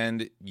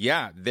 and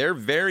yeah, they're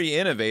very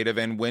innovative,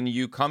 and when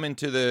you come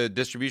into the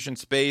distribution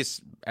space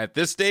at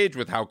this stage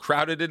with how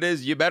crowded it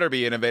is, you better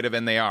be innovative,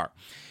 and they are.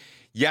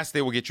 Yes,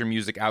 they will get your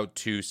music out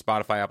to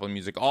Spotify, Apple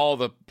Music, all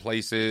the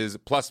places,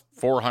 plus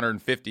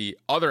 450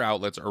 other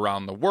outlets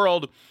around the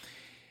world.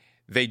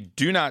 They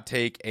do not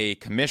take a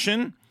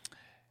commission.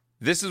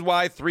 This is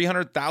why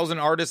 300,000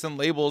 artists and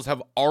labels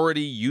have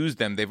already used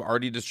them. They've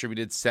already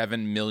distributed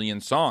 7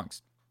 million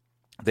songs.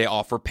 They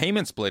offer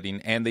payment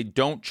splitting, and they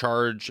don't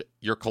charge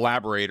your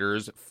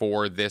collaborators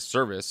for this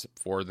service,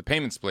 for the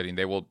payment splitting.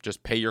 They will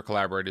just pay your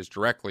collaborators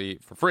directly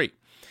for free.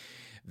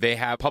 They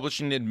have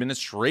publishing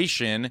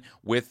administration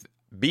with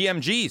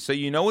BMG, so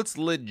you know it's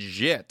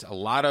legit. A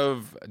lot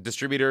of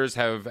distributors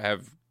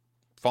have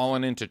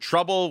fallen into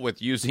trouble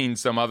with using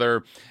some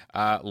other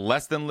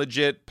less than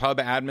legit pub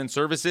admin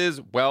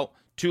services. Well,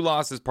 Two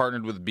Lost is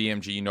partnered with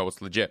BMG. You know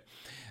it's legit.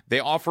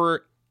 They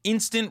offer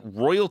instant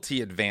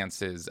royalty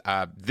advances.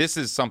 This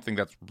is something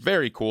that's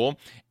very cool.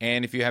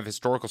 And if you have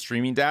historical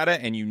streaming data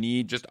and you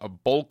need just a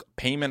bulk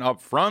payment up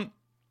front,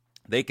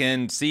 they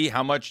can see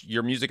how much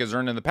your music has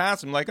earned in the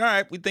past. I'm like, all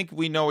right, we think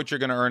we know what you're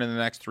going to earn in the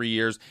next 3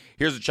 years.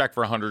 Here's a check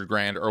for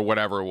 $100,000 or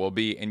whatever it will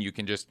be. And you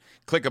can just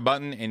click a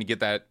button and you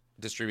get that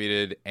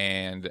distributed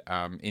and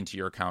into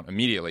your account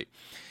immediately.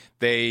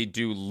 They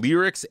do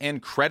lyrics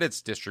and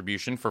credits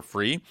distribution for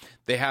free.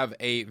 They have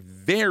a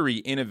very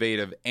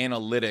innovative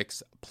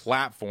analytics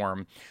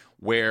platform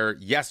where,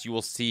 yes, you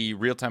will see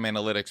real-time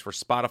analytics for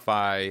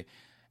Spotify,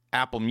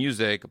 Apple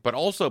Music, but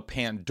also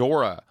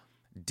Pandora,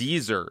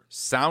 Deezer,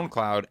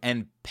 SoundCloud,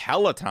 and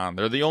Peloton.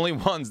 They're the only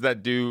ones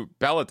that do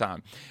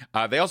Peloton.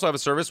 They also have a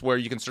service where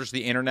you can search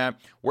the internet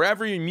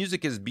wherever your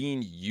music is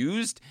being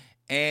used,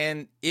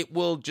 and it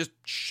will just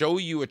show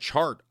you a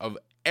chart of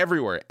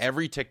everywhere,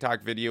 every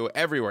TikTok video,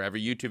 everywhere,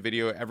 every YouTube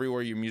video,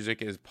 everywhere your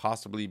music is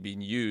possibly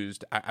being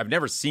used. I've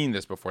never seen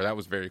this before. That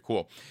was very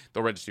cool.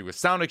 They'll register with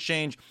Sound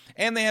Exchange,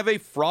 and they have a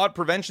fraud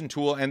prevention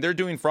tool, and they're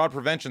doing fraud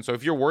prevention. So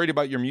if you're worried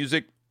about your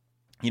music,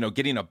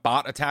 getting a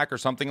bot attack or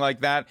something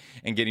like that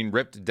and getting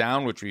ripped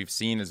down, which we've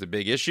seen is a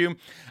big issue,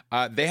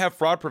 they have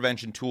fraud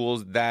prevention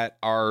tools that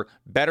are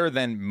better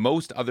than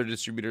most other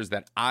distributors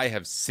that I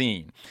have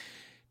seen.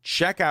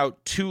 Check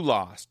out Two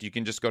Lost. You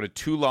can just go to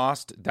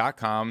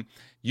twolost.com,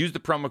 use the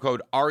promo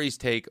code Ari's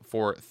Take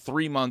for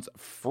 3 months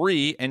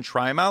free, and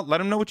try them out. Let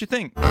them know what you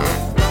think.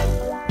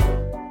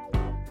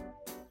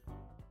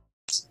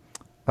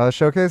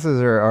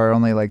 Showcases are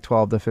only like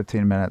 12 to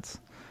 15 minutes.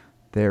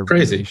 They're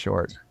crazy really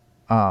short.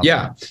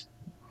 Yeah.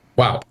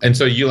 Wow. And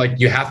so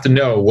you have to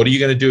know, what are you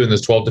going to do in this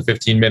 12 to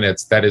 15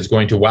 minutes that is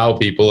going to wow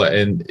people,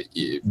 and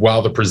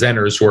wow the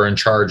presenters who are in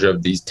charge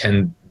of these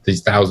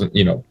 1,000,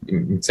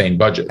 insane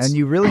budgets. And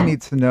you really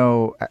need to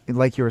know,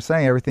 like you were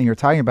saying, everything you're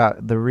talking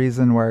about. The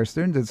reason why our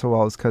student did so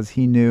well is because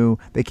he knew.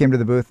 They came to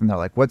the booth and they're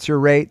like, "What's your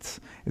rates?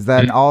 Is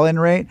that an all-in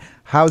rate?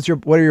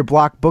 What are your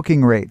block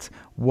booking rates?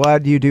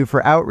 What do you do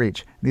for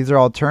outreach?" These are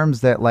all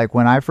terms that, like,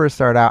 when I first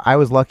started out, I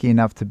was lucky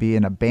enough to be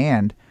in a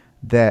band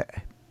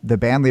that the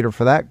band leader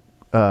for that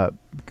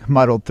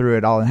muddled through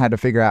it all and had to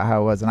figure out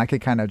how it was, and I could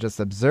kind of just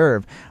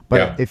observe.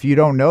 But if you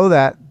don't know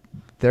that,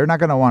 they're not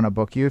going to want to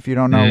book you if you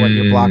don't know what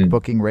your block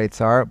booking rates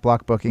are.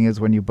 Block booking is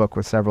when you book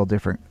with several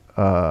different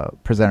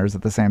presenters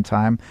at the same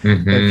time.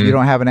 If you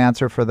don't have an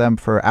answer for them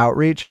for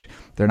outreach,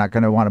 they're not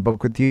going to want to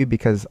book with you,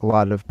 because a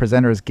lot of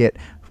presenters get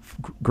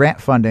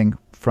grant funding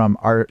from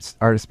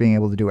artists being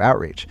able to do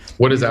outreach.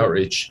 What is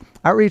outreach?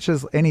 Outreach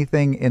is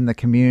anything in the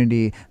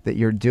community that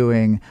you're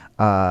doing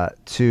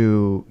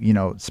to,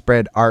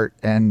 spread art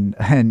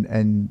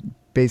and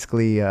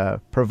basically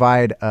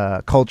provide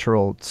a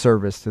cultural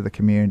service to the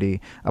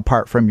community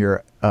apart from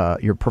your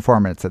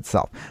performance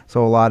itself.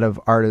 So a lot of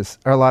artists,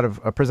 or a lot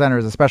of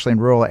presenters, especially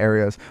in rural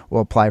areas, will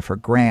apply for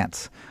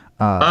grants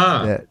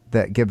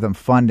that give them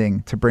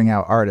funding to bring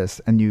out artists,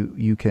 and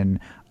you can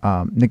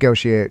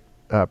negotiate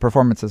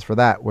performances for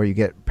that, where you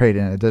get paid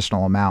an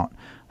additional amount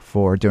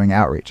for doing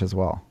outreach as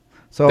well.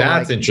 So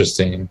that's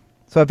interesting.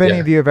 So if any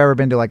of you have ever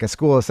been to like a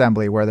school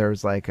assembly where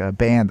there's like a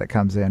band that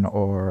comes in,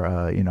 or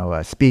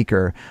a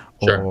speaker,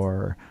 sure.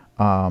 or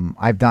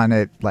I've done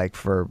it like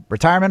for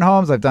retirement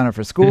homes, I've done it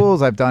for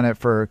schools, I've done it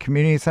for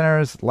community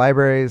centers,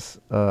 libraries,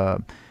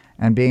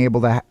 and being able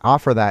to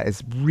offer that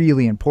is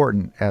really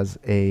important as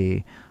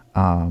a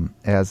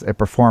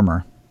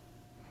performer.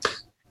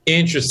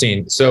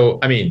 Interesting. So,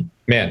 I mean,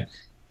 man,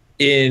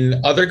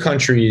 in other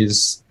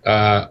countries,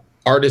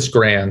 artist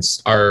grants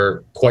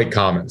are quite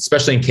common,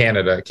 especially in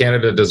Canada.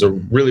 Canada does a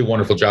really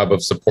wonderful job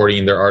of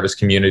supporting their artist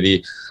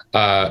community.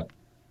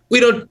 We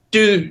don't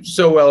do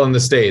so well in the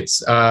States.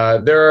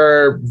 There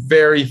are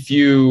very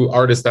few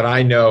artists that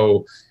I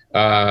know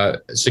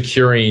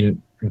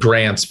securing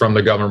grants from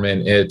the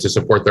government to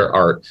support their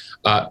art.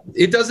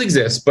 It does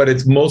exist, but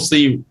it's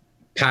mostly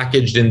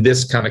packaged in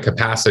this kind of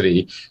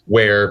capacity,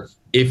 where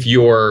if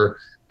you're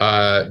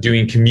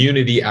doing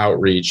community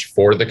outreach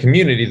for the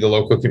community, the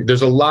local community,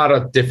 there's a lot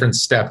of different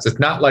steps. It's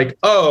not like,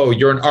 oh,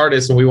 you're an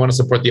artist and we want to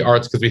support the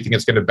arts because we think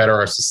it's going to better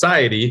our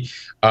society,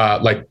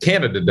 like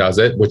Canada does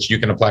it, which you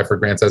can apply for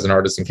grants as an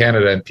artist in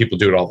Canada, and people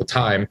do it all the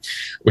time,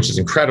 which is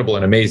incredible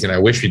and amazing. I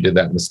wish we did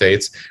that in the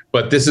States.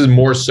 But this is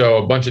more so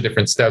a bunch of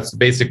different steps.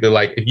 Basically,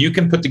 like, if you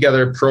can put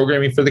together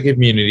programming for the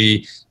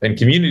community, then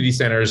community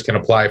centers can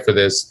apply for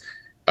this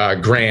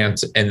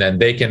grant, and then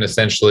they can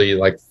essentially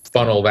like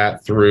funnel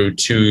that through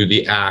to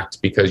the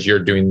act because you're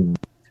doing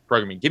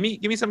programming. Give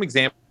me some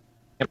example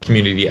of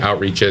community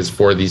outreaches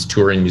for these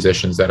touring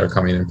musicians that are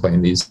coming and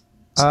playing these.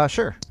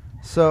 Sure.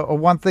 So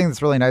one thing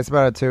that's really nice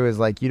about it too is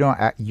like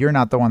you're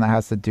not the one that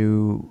has to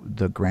do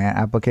the grant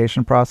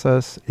application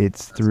process.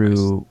 It's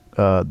through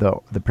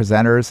the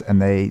presenters,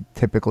 and they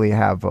typically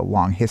have a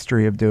long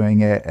history of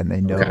doing it, and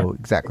they know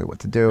exactly what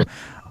to do.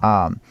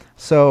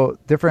 So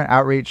different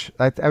outreach,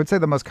 I would say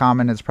the most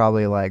common is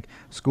probably like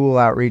school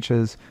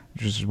outreaches,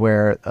 which is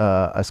where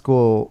a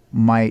school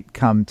might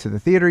come to the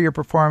theater you're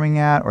performing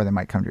at, or they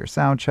might come to your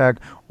sound check,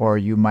 or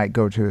you might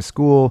go to a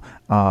school,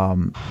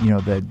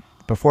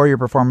 before your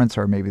performance,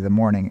 or maybe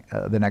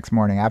the next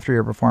morning after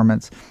your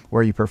performance,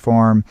 where you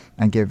perform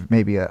and give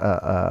maybe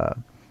a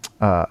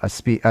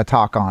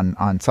talk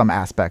on some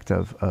aspect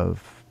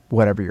of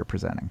whatever you're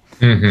presenting.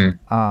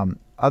 Mm-hmm.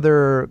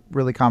 Other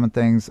really common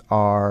things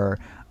are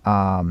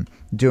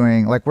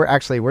doing, like,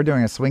 we're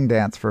doing a swing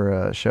dance for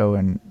a show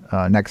in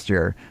next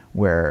year,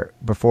 where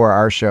before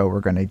our show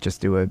we're going to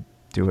just do a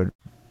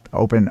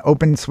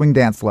open swing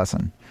dance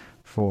lesson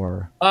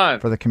for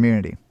the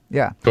community.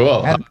 Yeah,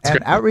 cool. And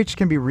outreach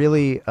can be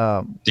really.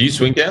 Do you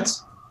swing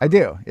dance? I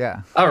do,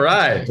 yeah. All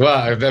right.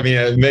 Well, I mean,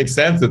 it makes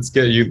sense. It's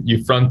good.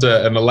 You front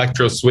an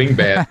electro swing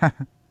band,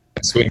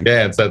 swing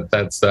dance.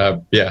 That's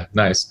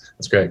nice.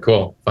 That's great.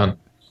 Cool, fun.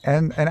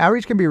 And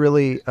outreach can be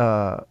really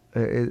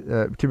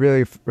can be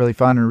really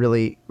fun, and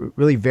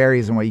really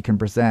varies in what you can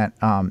present.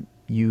 I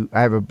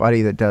have a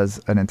buddy that does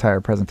an entire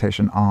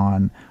presentation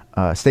on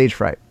stage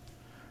fright,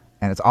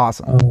 and it's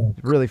awesome. Oh,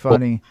 it's really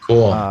funny.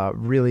 Cool.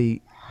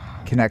 Really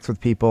connects with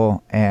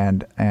people,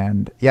 and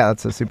yeah,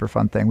 that's a super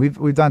fun thing.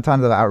 We've done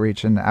tons of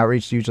outreach, and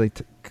outreach usually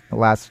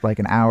lasts like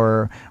an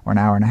hour or an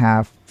hour and a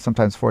half,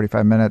 sometimes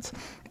 45 minutes.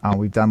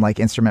 We've done like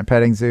instrument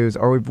petting zoos,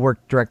 or we've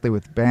worked directly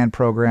with band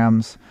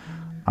programs.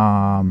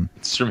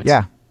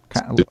 Yeah,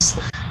 kind of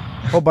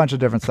a whole bunch of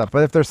different stuff.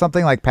 But if there's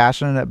something like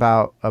passionate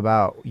about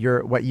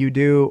what you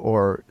do,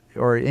 or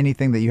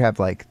anything that you have,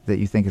 like, that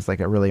you think is like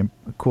a really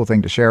cool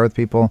thing to share with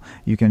people,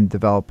 you can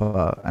develop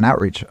an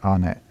outreach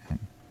on it.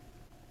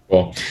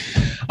 Cool.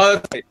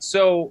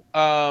 So,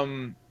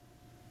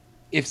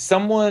 if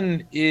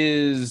someone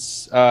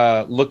is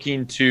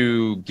looking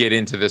to get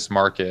into this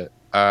market,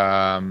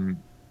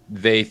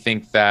 they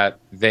think that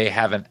they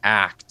have an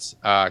act,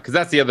 because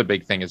that's the other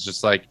big thing. It's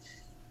just like,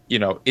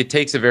 it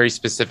takes a very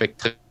specific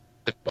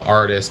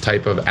artist,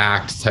 type of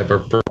act, type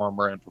of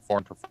performer and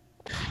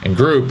and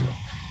group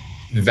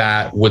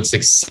that would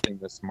succeed in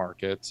this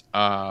market.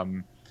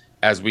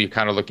 As we're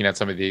kind of looking at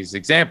some of these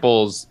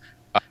examples,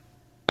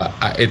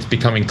 it's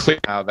becoming clear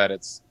now that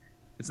it's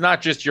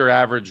not just your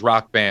average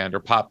rock band or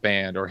pop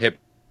band or hip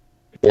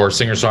or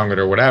singer-songwriter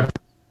or whatever.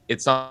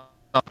 It's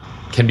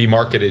can be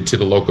marketed to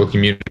the local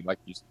community, like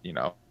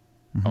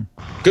Mm-hmm.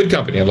 Good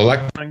Company, an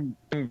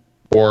electronic,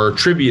 or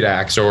tribute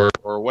acts, or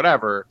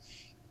whatever,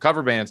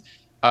 cover bands.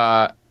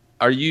 So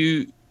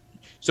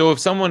if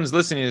someone's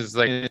listening, is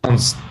like, it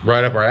sounds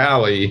right up our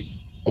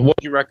alley, what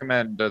would you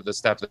recommend the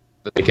steps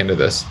that take into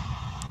this?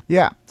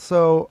 Yeah,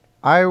 so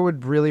I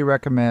would really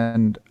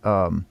recommend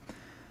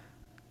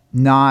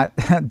not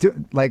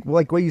like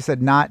what you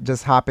said, not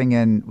just hopping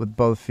in with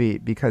both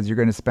feet, because you're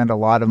going to spend a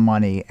lot of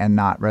money and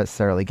not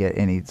necessarily get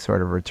any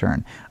sort of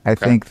return. I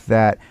think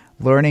that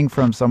learning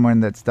from someone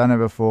that's done it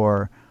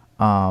before,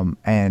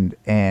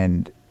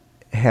 and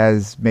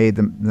has made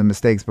the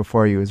mistakes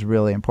before you is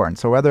really important.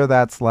 So whether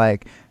that's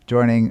like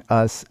joining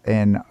us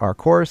in our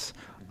course,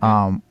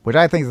 which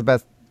I think is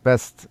the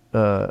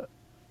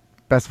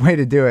best way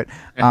to do it.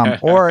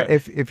 Or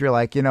if you're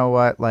like, you know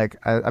what, like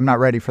I'm not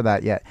ready for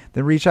that yet,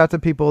 then reach out to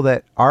people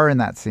that are in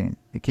that scene.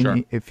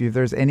 If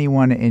there's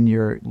anyone in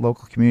your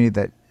local community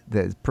that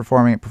is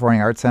performing at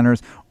performing arts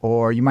centers,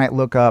 or you might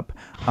look up,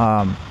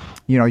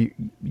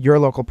 your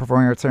local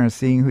performing arts center,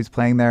 seeing who's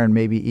playing there and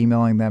maybe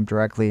emailing them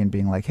directly and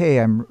being like, hey,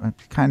 I'm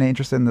kind of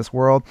interested in this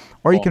world.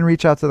 Or you can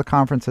reach out to the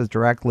conferences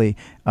directly.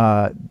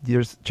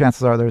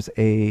 Chances are there's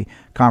a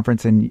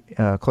conference in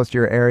close to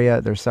your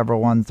area. There's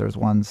several ones. There's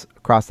ones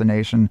across the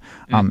nation.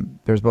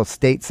 There's both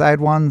statewide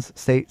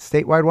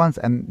ones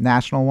and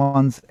national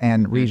ones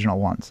and regional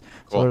ones.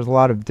 Cool. So there's a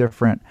lot of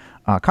different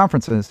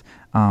conferences.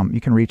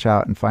 You can reach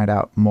out and find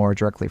out more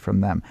directly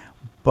from them.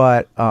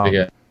 But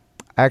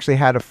I actually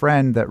had a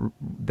friend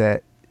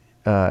that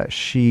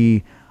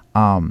she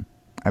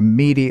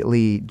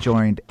immediately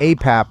joined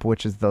APAP,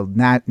 which is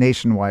the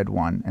nationwide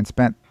one, and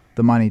spent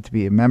the money to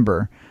be a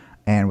member,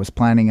 and was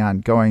planning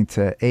on going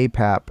to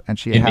APAP. And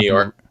she in New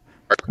York,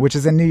 which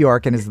is in New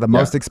York, and is the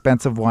most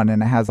expensive one,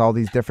 and it has all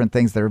these different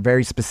things that are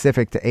very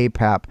specific to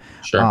APAP.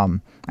 Sure.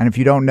 And if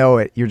you don't know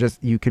it,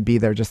 you could be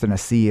there just in a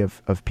sea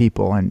of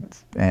people, and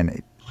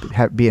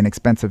be an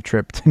expensive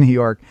trip to New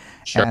York.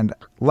 Sure. And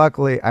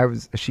luckily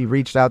she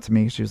reached out to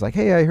me. She was like,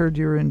 hey, I heard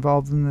you're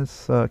involved in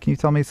this. Can you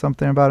tell me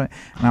something about it?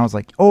 And I was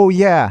like, oh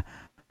yeah,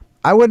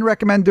 I wouldn't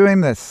recommend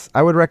doing this.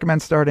 I would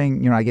recommend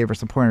starting, I gave her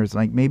some pointers,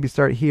 like maybe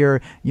start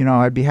here.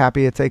 I'd be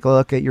happy to take a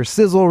look at your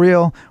sizzle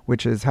reel,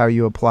 which is how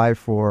you apply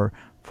for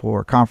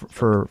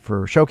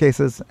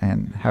showcases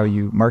and how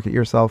you market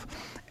yourself.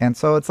 And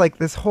so it's like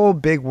this whole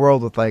big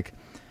world with like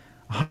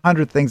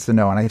 100 things to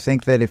know. And I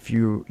think that if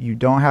you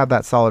don't have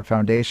that solid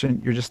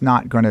foundation, you're just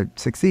not going to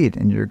succeed,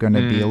 and you're going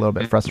to be a little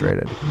bit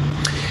frustrated.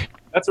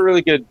 That's a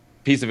really good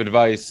piece of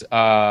advice.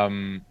 I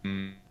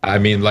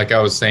mean, like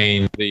I was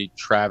saying, the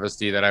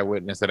travesty that I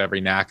witnessed at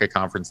every NACA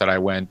conference that I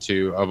went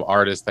to of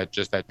artists that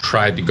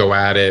tried to go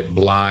at it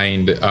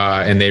blind,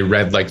 and they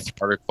read like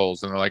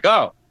articles and they're like,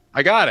 oh,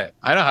 I got it.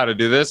 I know how to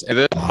do this. And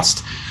then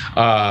lost.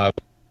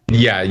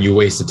 Yeah, you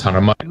waste a ton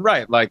of money.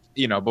 Right. Like,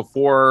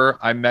 before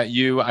I met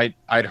you,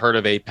 I'd heard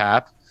of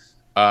APAP.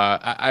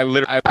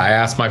 I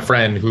asked my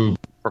friend who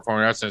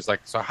performing arts, and it's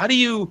like, so how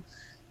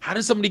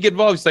does somebody get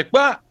involved? He's like,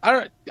 well,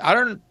 I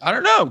don't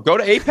know. Go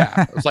to APAP.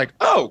 I was like,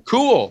 oh,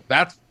 cool.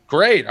 That's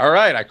great. All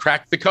right. I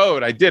cracked the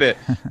code. I did it.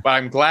 But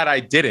I'm glad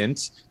I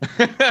didn't,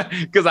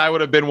 because I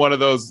would have been one of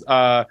those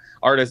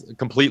artists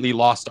completely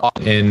lost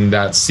in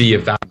that sea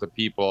of thousands of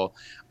people,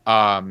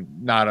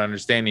 not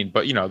understanding.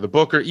 But, the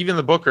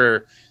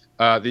booker,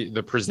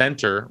 the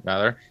presenter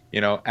rather,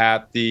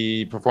 at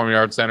the Performing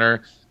Arts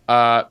Center,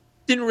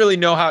 didn't really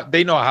know how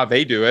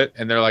they do it.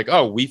 And they're like,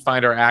 oh, we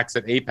find our acts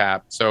at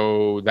APAP.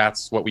 So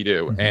that's what we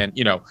do. Mm-hmm.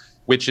 And,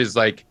 which is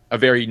like a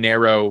very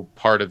narrow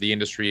part of the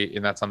industry,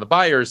 and that's on the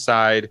buyer's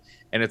side.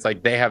 And it's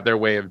like, they have their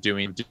way of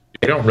doing.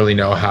 They don't really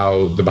know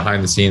how the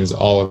behind the scenes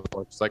all of it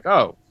works. It's like,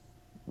 oh,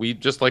 we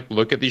just like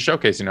look at these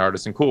showcasing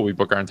artists, and cool, we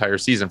book our entire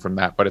season from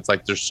that. But it's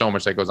like, there's so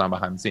much that goes on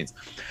behind the scenes.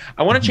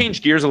 I want to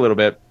change gears a little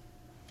bit.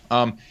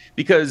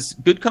 Because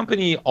Good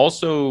Company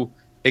also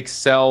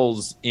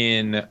excels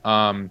in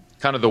kind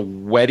of the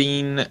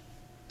wedding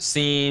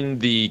scene,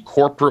 the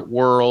corporate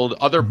world,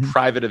 other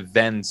private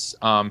events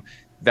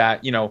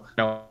that,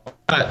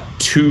 not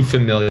too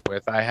familiar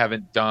with. I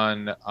haven't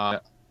done,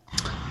 done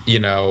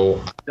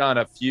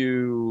a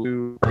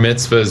few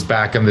mitzvahs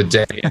back in the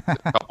day, a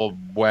couple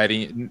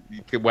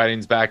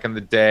weddings back in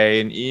the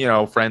day.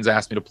 And, friends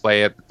asked me to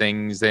play at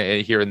things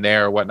here and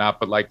there or whatnot.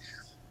 But like,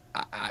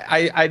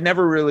 I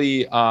never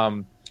really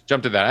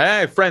jumped to that.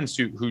 I have friends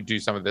who do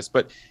some of this,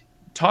 but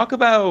talk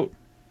about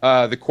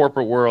the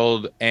corporate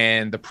world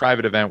and the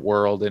private event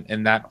world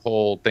and that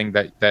whole thing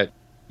that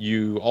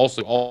you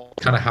also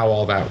kind of how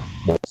all that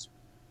works.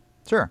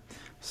 Sure.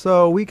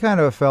 So we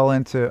kind of fell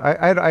into,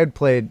 I'd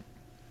played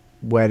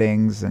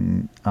weddings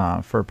and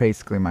for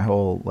basically my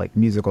whole like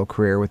musical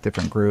career with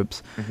different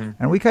groups.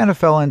 And we kind of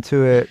fell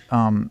into it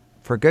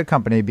for Good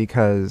Company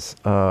because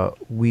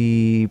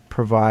we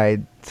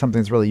provide something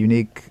that's really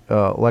unique.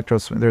 Electro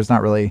swing. There's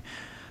not really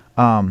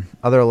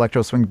other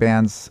electro swing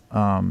bands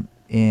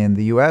in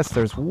the U.S.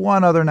 There's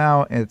one other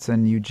now. It's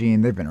in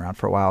Eugene. They've been around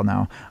for a while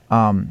now.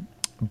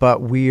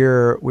 But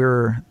we're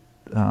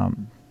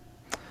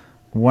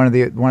one of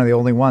the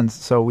only ones.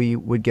 So we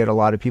would get a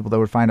lot of people that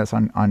would find us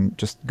on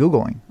just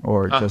Googling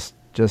or just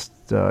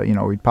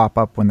we'd pop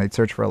up when they'd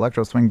search for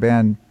electro swing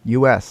band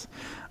U.S.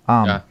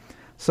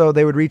 So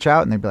they would reach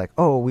out and they'd be like,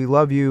 "Oh, we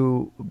love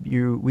you.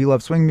 We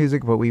love swing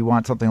music, but we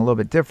want something a little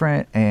bit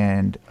different.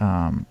 And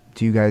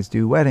do you guys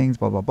do weddings?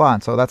 Blah blah blah."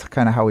 And so that's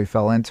kind of how we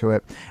fell into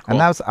it. Cool.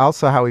 And that was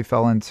also how we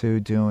fell into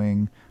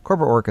doing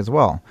corporate work as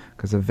well,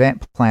 because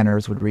event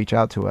planners would reach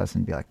out to us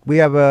and be like, we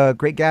have a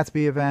Great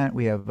Gatsby event,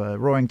 we have a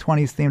Roaring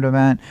Twenties themed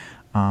event,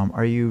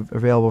 are you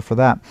available for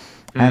that?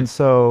 And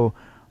so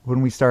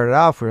when we started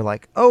off, we were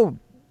like, oh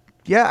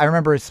yeah, I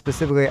remember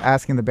specifically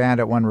asking the band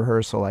at one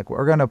rehearsal, like,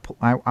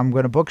 I'm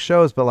gonna book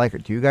shows, but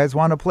like, do you guys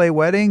want to play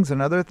weddings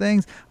and other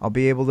things? I'll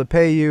be able to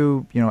pay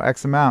you,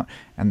 X amount.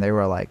 And they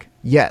were like,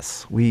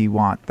 yes, we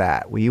want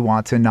that. We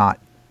want to not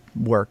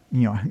work,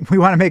 we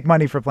want to make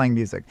money for playing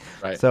music.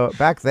 Right. So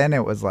back then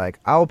it was like,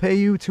 I'll pay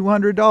you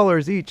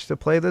 $200 each to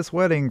play this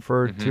wedding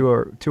for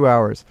 2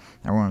 hours.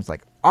 Everyone was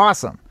like,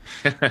 awesome.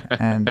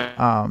 and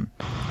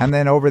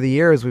then over the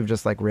years we've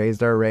just like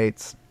raised our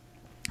rates,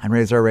 and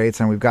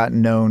we've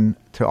gotten known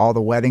to all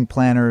the wedding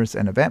planners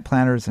and event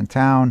planners in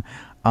town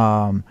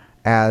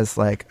as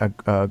like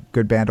a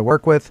good band to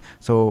work with.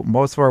 So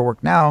most of our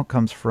work now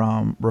comes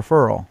from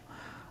referral.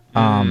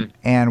 And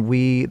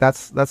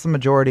that's the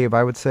majority of,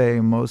 I would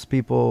say, most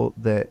people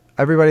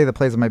everybody that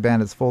plays in my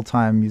band is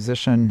full-time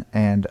musician,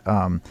 and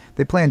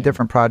they play in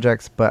different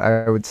projects, but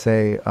I would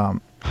say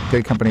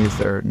good company is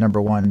their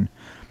number one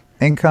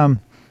income.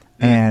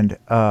 And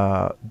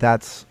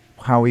that's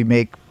how we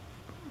make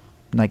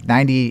like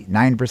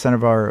 99%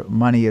 of our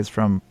money is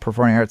from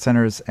performing arts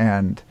centers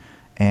and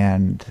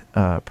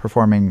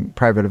performing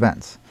private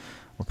events.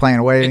 We're playing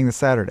a wedding this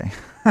Saturday.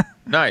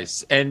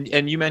 Nice.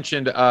 And you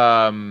mentioned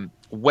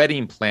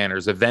wedding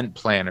planners, event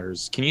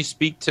planners. Can you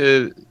speak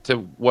to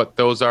what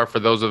those are for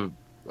those of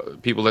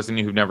people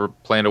listening who've never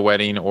planned a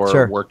wedding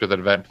or worked with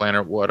an event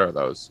planner? What are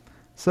those?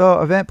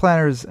 So event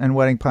planners and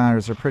wedding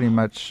planners are pretty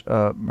much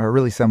are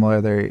really similar.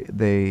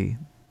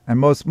 And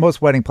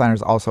most wedding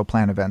planners also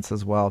plan events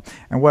as well.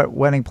 And what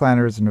wedding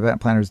planners and event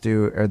planners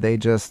do are they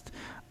just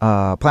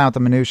plan out the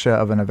minutia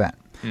of an event.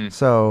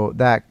 So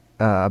that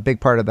a big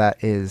part of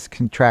that is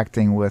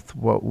contracting with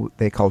what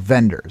they call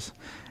vendors.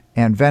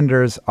 And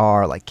vendors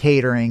are like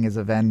catering is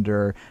a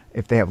vendor.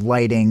 If they have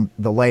lighting,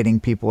 the lighting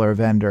people are a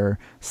vendor.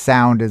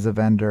 Sound is a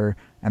vendor.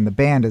 And the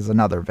band is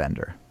another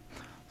vendor.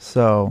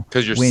 So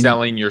because you're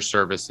selling your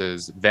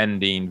services,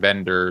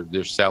 vendor,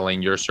 you're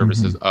selling your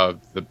services of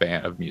the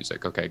band of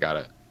music. Okay, got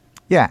it.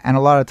 Yeah, and a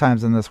lot of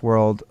times in this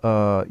world,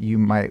 you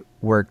might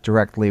work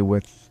directly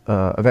with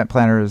event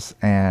planners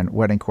and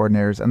wedding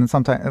coordinators, and then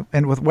sometimes,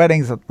 and with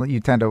weddings, you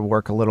tend to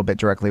work a little bit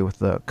directly with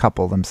the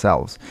couple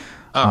themselves.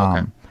 Oh,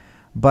 okay.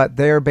 But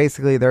their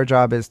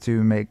job is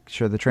to make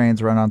sure the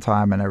trains run on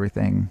time and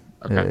everything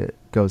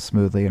goes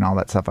smoothly and all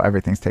that stuff.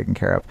 Everything's taken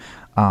care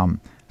of.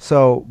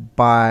 So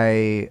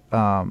by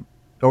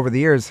over the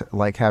years,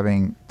 like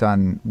having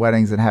done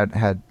weddings and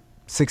had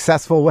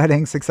successful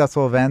weddings,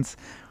 successful events.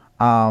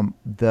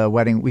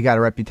 We got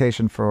a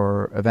reputation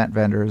for event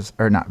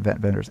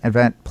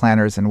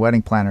planners and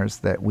wedding planners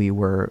that we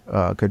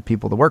were good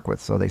people to work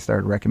with. So they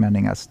started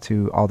recommending us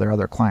to all their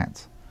other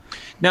clients.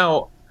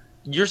 Now,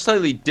 you're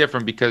slightly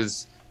different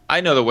because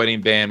I know the wedding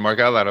band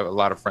market. I have a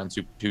lot of friends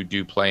who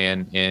do play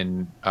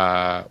in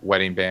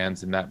wedding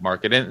bands in that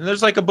market. And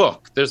there's like a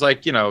book. There's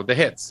like, the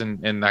hits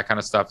and that kind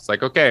of stuff. It's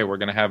like, okay, they're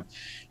going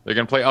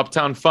to play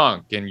Uptown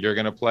Funk and you're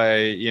going to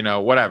play,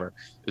 whatever.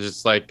 It's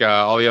just like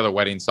all the other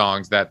wedding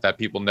songs that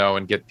people know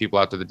and get people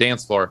out to the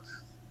dance floor.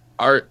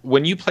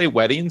 When you play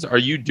weddings, are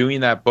you doing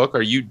that book?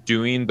 Are you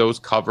doing those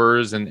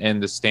covers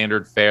and the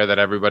standard fare that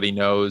everybody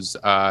knows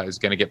is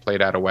going to get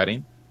played at a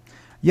wedding?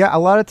 Yeah, a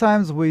lot of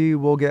times we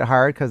will get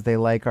hired because they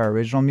like our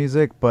original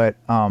music. But,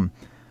 by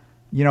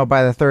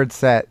the third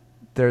set,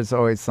 there's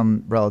always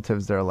some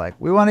relatives that are like,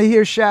 we want to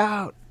hear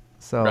shout.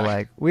 So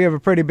like we have a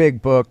pretty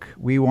big book.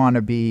 We want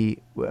to be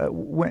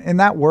in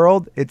that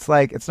world. It's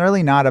like it's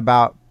really not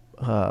about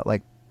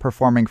like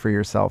performing for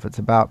yourself. It's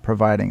about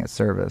providing a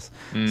service.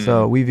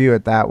 So we view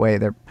it that way.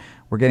 That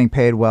we're getting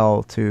paid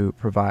well to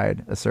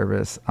provide a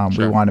service.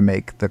 We want to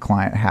make the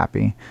client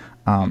happy.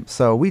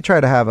 So we try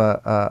to have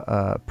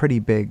a pretty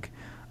big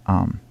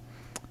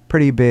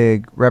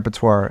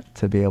repertoire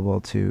to be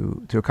able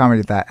to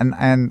accommodate that.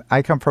 And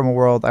I come from a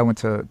world, I went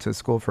to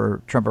school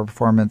for trumpet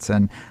performance,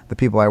 and the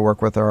people I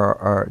work with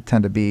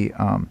tend to be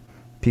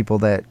people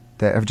that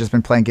have just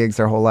been playing gigs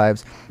their whole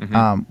lives.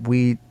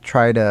 We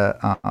try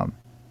to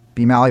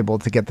be malleable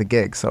to get the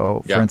gig.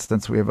 So for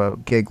instance, we have a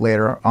gig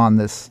later on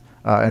this,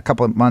 a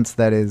couple of months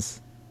that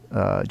is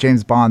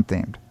James Bond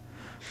themed.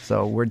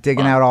 So we're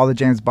digging out all the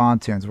James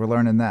Bond tunes. We're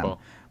learning them. Cool.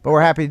 But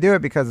we're happy to do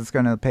it because it's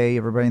going to pay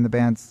everybody in the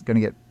band's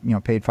going to get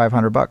paid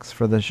 $500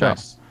 for the show.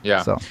 Nice.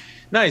 Yeah. So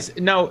nice.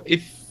 Now,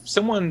 if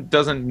someone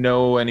doesn't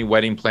know any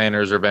wedding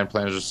planners or event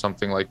planners or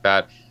something like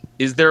that,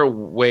 is there a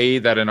way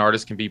that an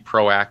artist can be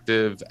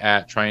proactive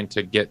at trying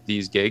to get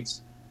these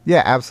gigs?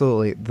 Yeah,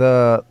 absolutely.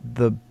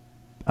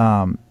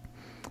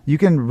 You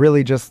can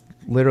really just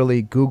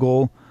literally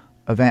Google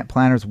event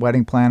planners,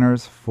 wedding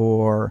planners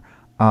for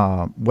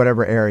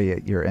whatever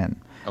area you're in.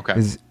 Okay.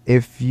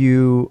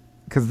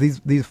 Because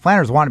these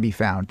planners want to be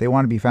found. They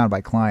want to be found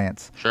by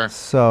clients. Sure.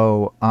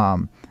 So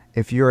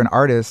if you're an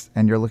artist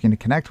and you're looking to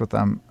connect with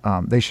them,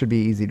 they should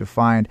be easy to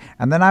find.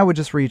 And then I would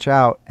just reach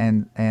out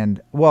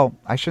and well,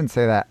 I shouldn't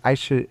say that.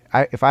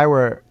 If I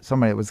were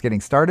somebody that was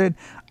getting started,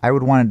 I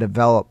would want to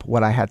develop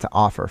what I had to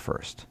offer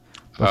first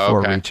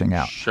before reaching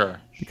out. Sure.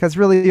 Because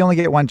really, you only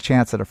get one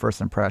chance at a first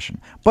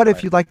impression. But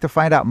if you'd like to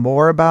find out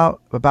more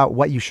about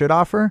what you should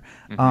offer,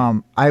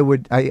 I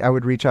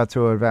would reach out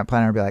to an event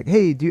planner and be like,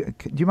 hey, do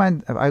you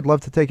mind? I'd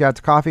love to take you out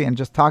to coffee and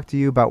just talk to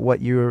you about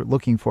what you're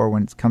looking for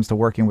when it comes to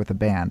working with a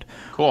band.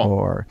 Cool.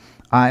 Or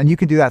and you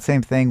can do that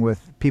same thing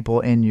with people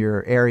in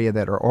your area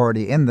that are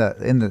already in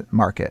the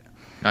market.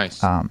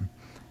 Nice.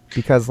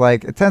 Because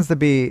like it tends to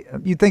be,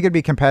 you'd think it'd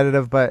be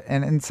competitive, but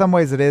and in some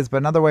ways it is, but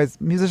in other ways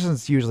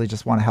musicians usually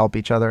just want to help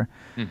each other,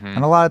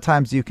 and a lot of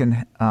times you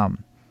can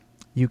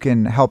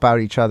help out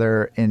each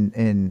other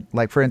in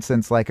like, for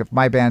instance, like if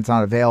my band's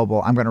not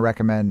available, I'm going to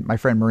recommend my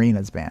friend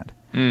Marina's band,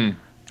 Cool.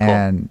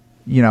 and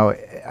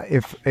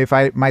if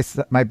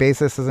my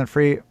bassist isn't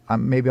free,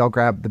 maybe I'll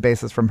grab the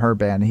bassist from her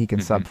band and he can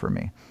sub for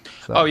me.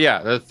 So. Oh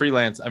yeah, the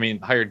freelance. I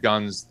mean, hired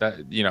guns.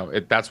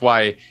 That that's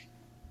why.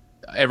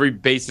 Every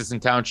bassist in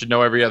town should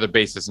know every other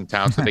bassist in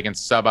town so they can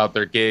sub out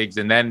their gigs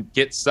and then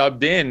get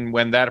subbed in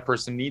when that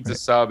person needs a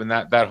sub, and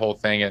that whole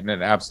thing. And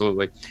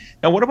absolutely.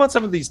 Now, what about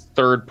some of these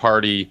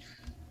third-party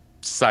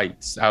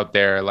sites out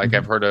there? Like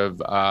I've heard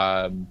of,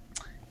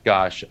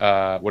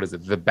 what is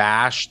it? The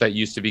Bash that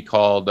used to be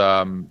called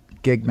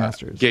Gig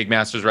Masters. Gig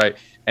Masters, right?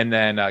 And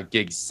then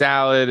Gig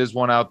Salad is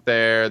one out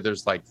there.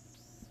 There's like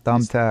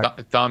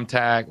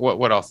Thumbtack.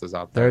 What else is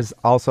out there? There's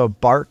also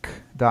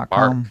Bark.com.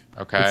 Bark.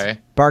 Okay.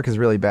 Bark is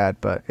really bad,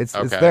 but it's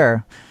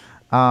there.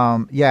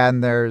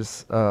 And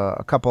there's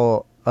a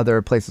couple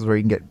other places where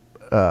you can get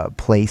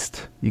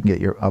placed. You can get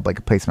your like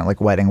a placement,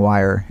 like Wedding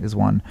Wire is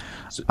one.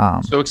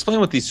 So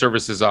explain what these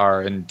services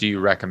are, and do you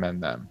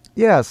recommend them?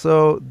 Yeah,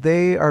 so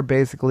they are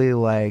basically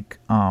like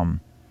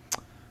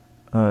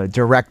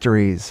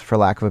directories, for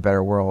lack of a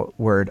better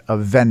word,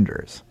 of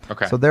vendors.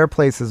 Okay. So there are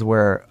places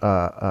where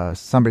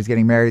somebody's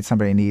getting married,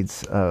 somebody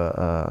needs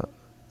a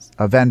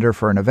vendor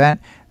for an event.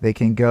 They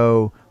can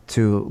go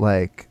to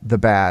like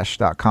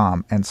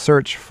thebash.com and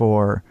search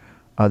for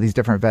these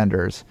different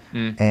vendors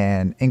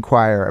and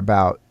inquire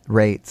about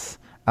rates.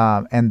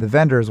 And the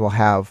vendors will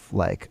have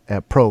like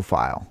a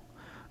profile.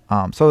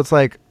 So it's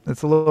a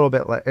little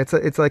bit like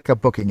it's like a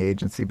booking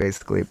agency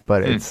basically,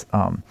 but it's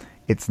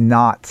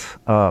not.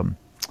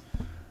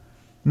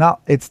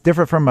 It's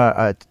different from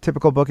a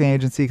typical booking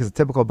agency, because a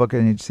typical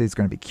booking agency is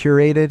going to be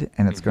curated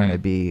and it's going to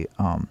be,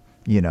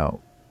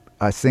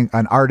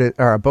 an artist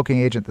or a booking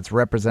agent that's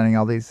representing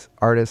all these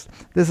artists.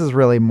 This is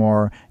really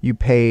more, you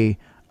pay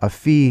a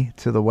fee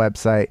to the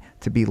website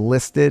to be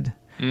listed,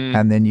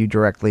 and then you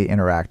directly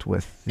interact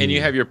with. And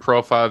you have your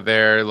profile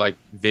there, like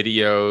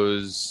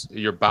videos,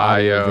 your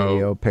bio,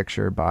 video,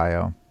 picture,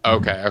 bio.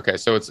 Okay, okay.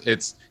 So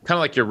it's kind of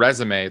like your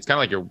resume. It's kind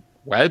of like your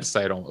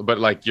website, but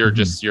like you're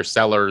just your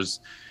seller's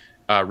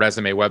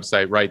resume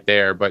website right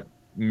there, but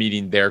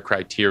meeting their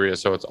criteria,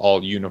 so it's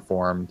all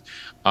uniformed.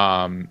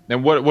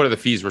 And what are the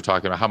fees we're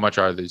talking about? How much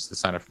are these to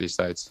sign up for these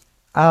sites?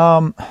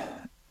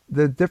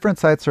 The different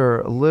sites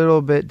are a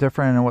little bit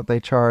different in what they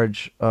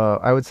charge.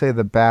 I would say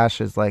the Bash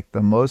is like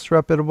the most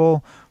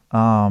reputable,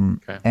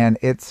 and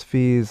its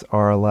fees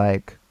are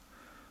like,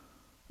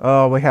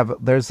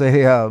 there's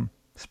a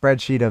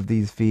spreadsheet of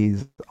these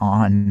fees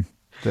on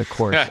the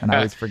course, and I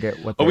always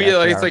forget what.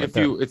 It's like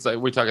it's like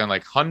we're talking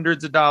like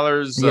hundreds of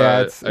dollars.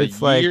 Yeah, it's a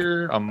like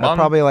year, a month,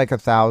 probably like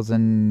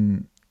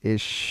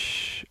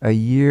 1,000-ish a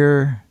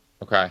year.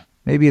 Okay,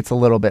 maybe it's a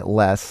little bit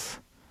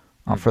less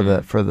for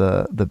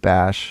the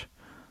Bash.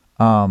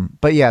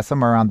 But yeah,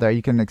 somewhere around there,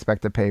 you can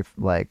expect to pay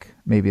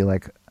maybe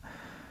 $60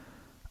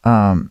 to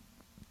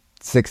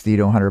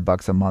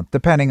 $100 a month,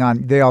 depending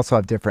on. They also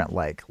have different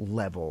like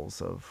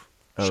levels of.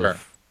 Sure.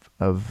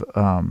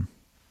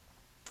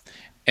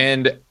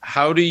 And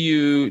how do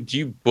you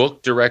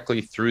book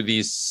directly through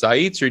these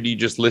sites, or do you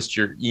just list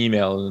your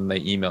email and they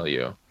email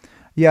you?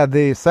 Yeah,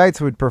 the sites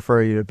would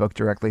prefer you to book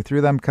directly through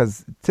them,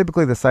 because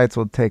typically the sites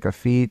will take a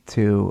fee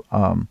to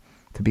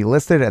be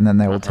listed, and then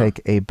they will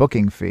take a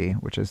booking fee,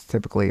 which is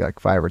typically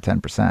like 5 or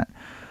 10%.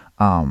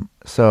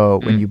 So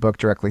when you book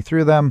directly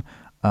through them,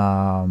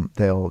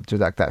 they'll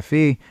deduct that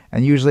fee,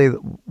 and usually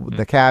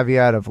the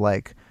caveat of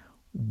like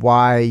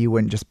why you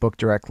wouldn't just book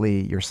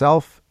directly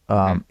yourself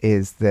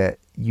is that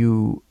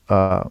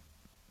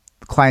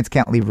clients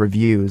can't leave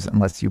reviews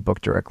unless you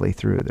book directly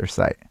through their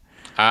site.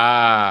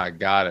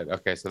 Got it.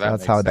 Okay, so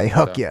that's how they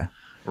hook you.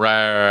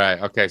 Right.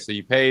 Okay, so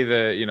you pay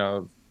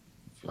the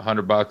 $100,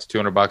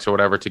 $200 or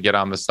whatever to get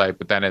on the site,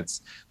 but then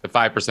it's the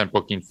 5%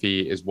 booking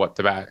fee is what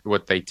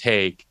they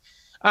take,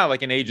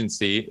 like an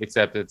agency,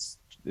 except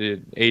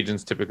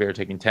agents typically are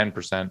taking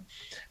 10%.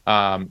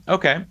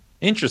 Okay,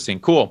 interesting,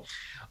 cool.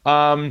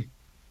 And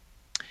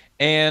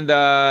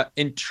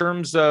in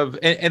terms of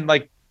and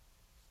like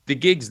the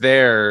gigs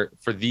there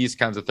for these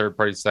kinds of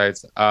third-party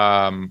sites,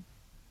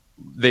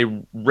 they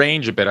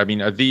range a bit. I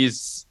mean, are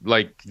these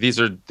this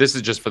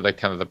is just for the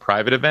kind of the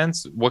private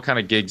events? What kind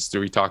of gigs are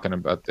we talking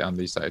about on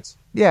these sites?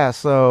 Yeah,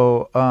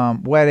 so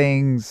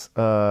weddings,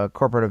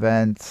 corporate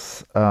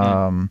events,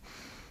 like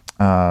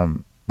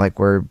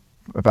we're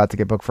about to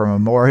get booked for a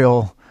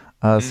memorial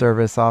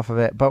service off of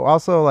it, but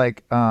also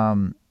like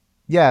kind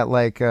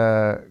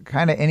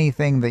of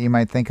anything that you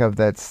might think of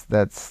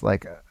that's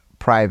like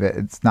private.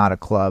 It's not a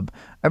club.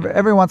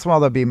 Every once in a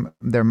while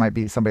there might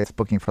be somebody that's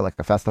booking for like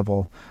a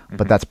festival,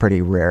 but that's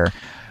pretty rare.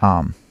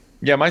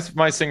 Yeah, my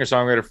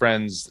singer-songwriter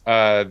friends,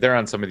 they're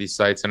on some of these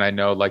sites, and I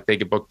know like they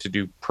get booked to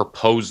do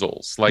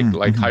proposals, like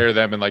hire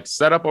them and like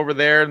set up over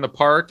there in the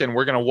park, and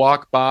we're gonna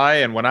walk by,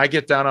 and when I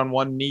get down on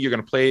one knee, you're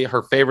gonna play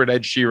her favorite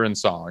Ed Sheeran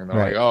song, and they're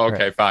like, oh,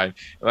 okay, fine,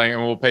 like,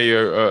 and we'll pay you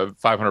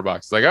 $500.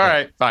 It's like, all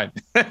right, fine,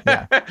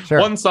 yeah, sure.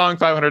 One song,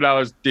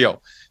 $500,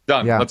 deal,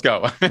 done. Yeah. Let's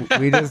go.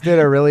 We just did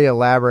a really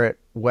elaborate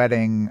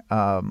wedding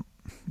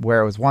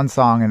where it was one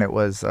song, and it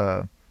was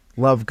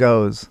 "Love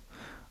Goes"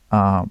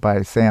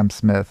 by Sam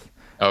Smith.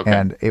 Okay.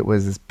 And it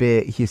was this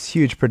big,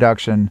 huge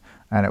production,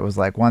 and it was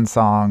like one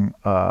song,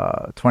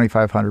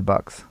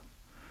 $2,500.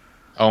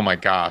 Oh my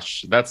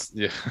gosh, that's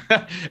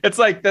it's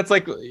like that's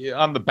like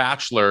on The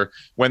Bachelor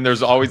when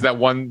there's always that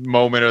one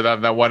moment or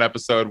that one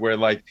episode where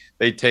like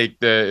they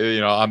take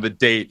on the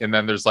date, and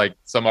then there's like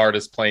some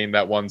artist playing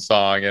that one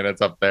song, and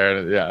it's up there.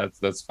 And yeah,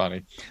 that's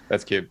funny.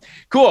 That's cute.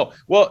 Cool.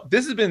 Well,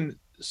 this has been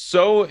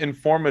so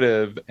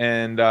informative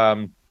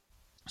and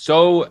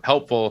so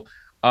helpful.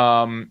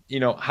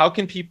 How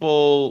can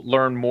people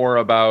learn more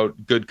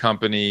about Good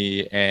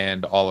Company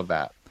and all of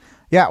that?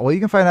 Yeah, well, you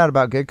can find out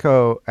about Good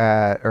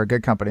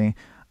Company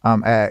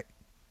at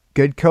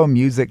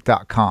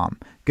goodcomusic.com.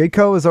 Good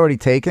Co is already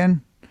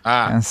taken,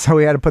 and so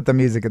we had to put the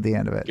music at the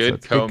end of it.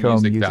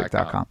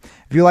 Goodcomusic.com.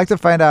 If you'd like to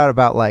find out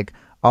about like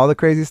all the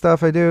crazy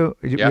stuff I do,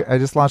 I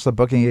just launched a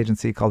booking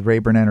agency called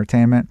Rayburn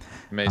Entertainment.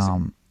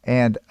 Amazing.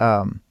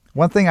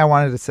 One thing I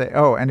wanted to say,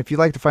 and if you'd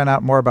like to find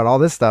out more about all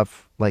this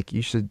stuff, like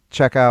you should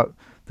check out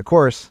the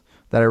course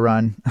that I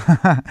run.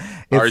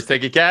 Ari's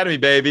Tech Academy,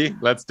 baby.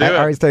 Let's do it.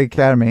 Ari's Tech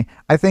Academy.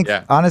 I think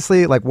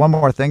honestly, like one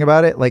more thing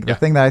about it, like the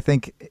thing that I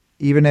think,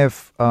 even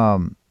if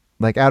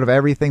like out of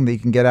everything that you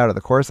can get out of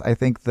the course, I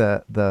think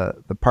the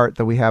part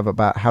that we have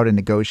about how to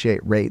negotiate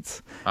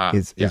rates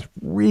is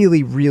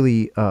really,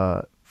 really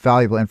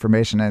valuable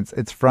information. And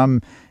it's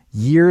from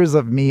years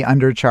of me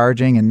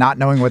undercharging and not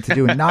knowing what to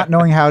do and not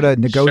knowing how to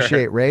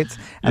negotiate rates.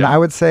 And I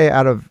would say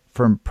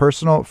from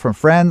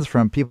friends,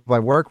 from people I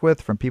work with,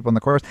 from people in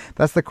the course,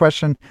 that's the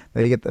question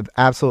that you get the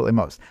absolutely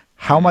most.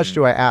 How much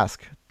do I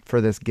ask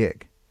for this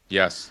gig?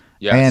 Yes.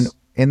 And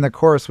in the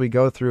course, we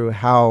go through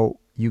how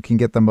you can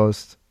get the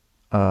most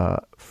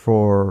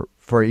for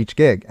each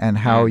gig, and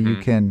how you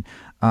can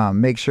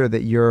make sure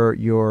that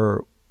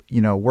you're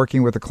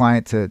working with the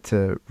client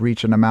to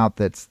reach an amount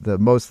that's the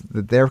most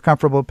that they're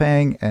comfortable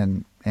paying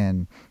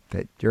and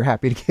that you're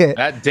happy to get.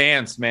 That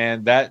dance,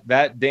 man,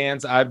 that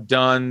dance I've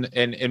done.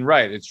 And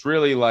right. It's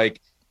really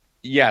like,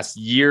 yes,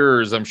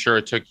 years. I'm sure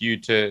it took you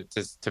to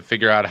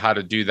figure out how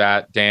to do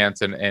that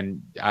dance.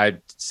 And I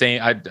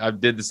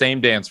did the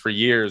same dance for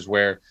years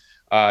where,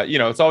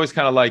 it's always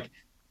kind of like,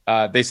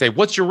 they say,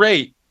 what's your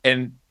rate?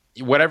 And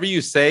whatever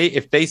you say,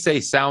 if they say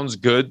sounds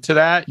good to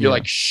that, you're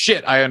like,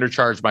 shit, I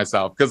undercharged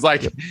myself. Cause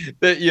like,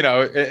 but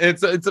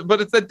it's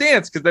a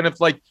dance. Cause then if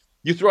like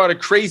you throw out a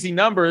crazy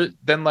number,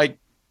 then like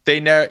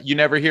you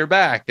never hear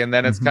back. And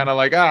then it's kind of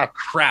like,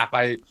 crap,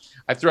 I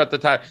threw out the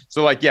time.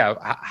 So like,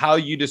 how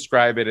you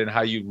describe it and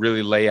how you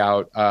really lay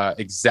out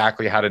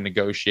exactly how to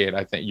negotiate.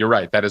 I think you're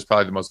right. That is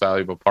probably the most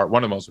valuable part.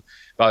 One of the most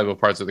valuable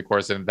parts of the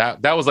course. And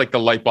that was like the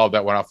light bulb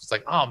that went off. It's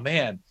like, oh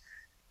man,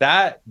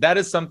 that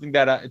is something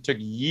that it took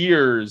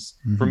years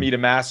for me to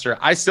master.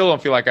 I still don't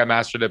feel like I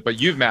mastered it,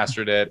 but you've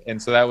mastered it. And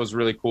so that was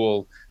really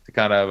cool to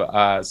kind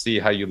of see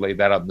how you laid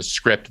that out in the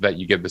script that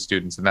you give the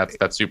students. And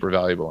that's super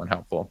valuable and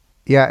helpful.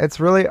 Yeah, it's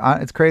really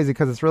it's crazy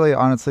because it's really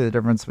honestly the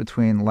difference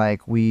between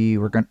like we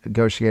were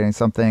negotiating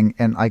something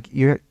and like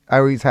I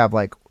always have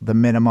like the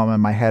minimum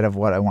in my head of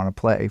what I want to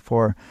play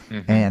for,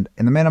 and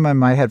the minimum in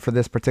my head for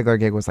this particular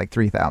gig was like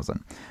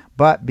 3,000,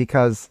 but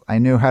because I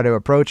knew how to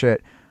approach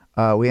it,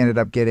 we ended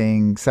up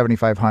getting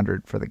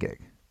 7,500 for the gig.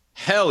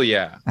 Hell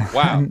yeah!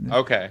 Wow.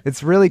 Okay.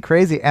 It's really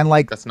crazy, and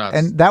like that's nuts.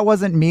 And that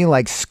wasn't me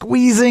like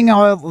squeezing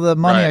all the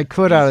money I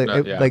could out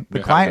of it. Like the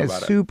client is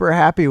super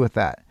happy with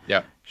that.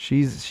 Yeah.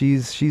 She's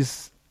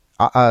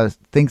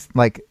thinks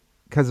like,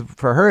 because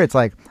for her it's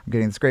like I'm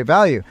getting this great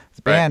value. This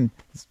band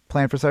is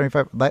playing for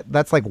 75.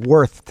 That's like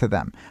worth to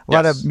them. A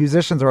lot of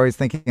musicians are always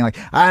thinking like,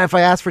 if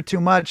I ask for too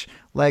much,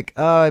 like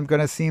I'm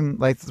gonna seem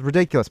like it's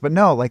ridiculous. But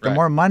no, like the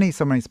more money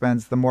somebody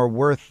spends, the more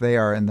worth they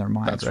are in their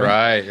mind. That's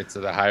right. It's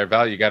the higher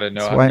value. You got to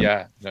know know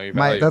your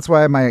value. That's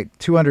why my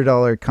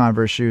 $200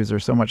 Converse shoes are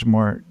so much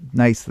more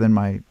nice than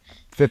my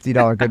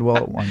 $50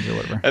 Goodwill ones or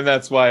whatever. And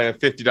that's why a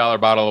 $50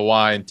 bottle of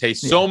wine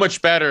tastes so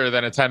much better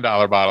than a $10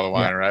 bottle of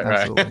wine, right?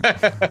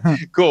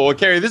 Absolutely. Cool. Well,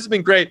 Carey, this has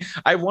been great.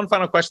 I have one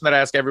final question that I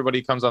ask everybody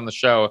who comes on the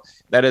show.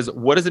 That is,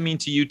 what does it mean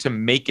to you to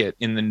make it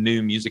in the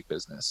new music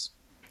business?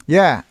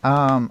 Yeah,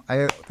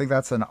 I think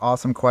that's an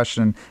awesome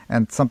question,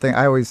 and something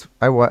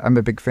I'm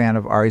a big fan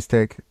of Ari's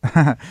take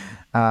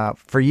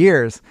for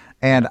years,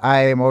 and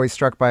I am always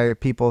struck by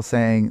people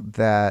saying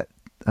that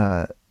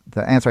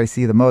the answer I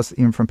see the most,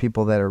 even from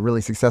people that are really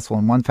successful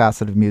in one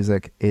facet of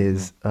music,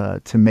 is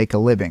to make a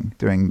living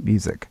doing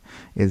music,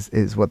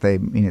 is what they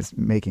mean is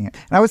making it.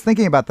 And I was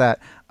thinking about that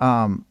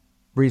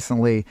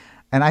recently,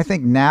 and I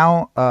think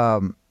now,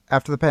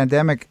 after the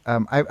pandemic,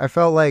 I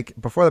felt like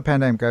before the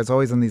pandemic, I was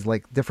always in these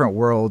like different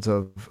worlds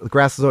of the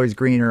grass is always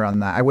greener on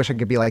that. I wish I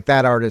could be like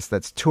that artist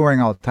that's touring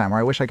all the time, or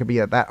I wish I could be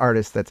that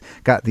artist that's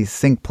got these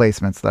sync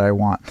placements that I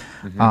want.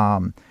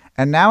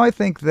 And now I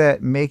think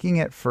that making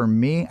it for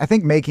me, I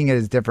think making it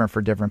is different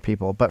for different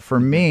people. But for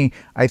me,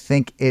 I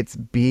think it's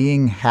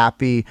being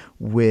happy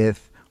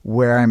with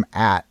where I'm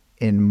at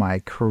in my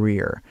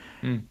career.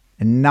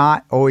 And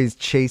not always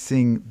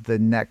chasing the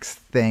next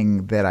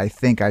thing that I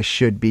think I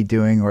should be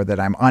doing, or that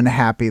I'm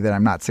unhappy that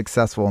I'm not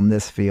successful in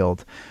this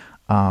field.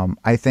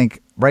 I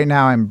think right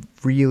now I'm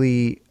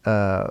really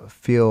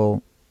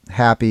feel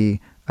happy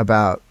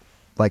about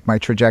like my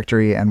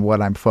trajectory and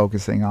what I'm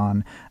focusing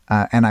on.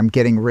 And I'm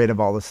getting rid of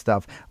all the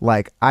stuff.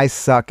 Like I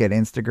suck at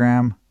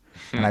Instagram,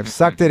 and I've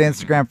sucked at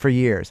Instagram for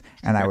years,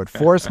 and I would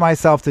force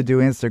myself to do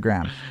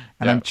Instagram.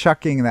 And I'm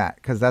chucking that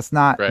because that's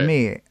not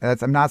me.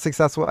 I'm not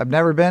successful. I've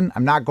never been.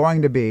 I'm not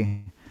going to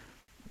be.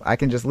 I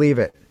can just leave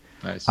it.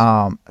 Nice.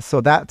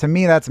 So that to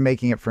me, that's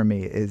making it for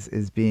me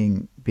is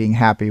being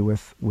happy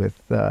with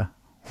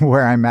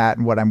where I'm at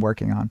and what I'm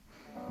working on.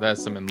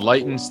 That's some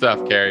enlightened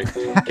stuff, Carey.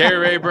 Carey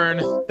Rayburn,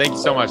 thank you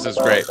so much.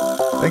 That's great.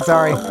 Thanks,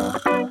 Ari.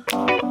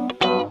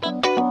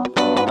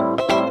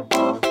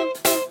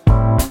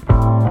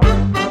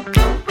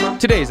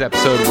 Today's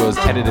episode was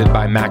edited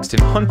by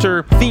Maxton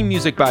Hunter, theme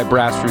music by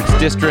Brass Roots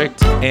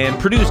District, and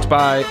produced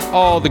by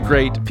all the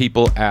great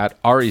people at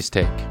Ari's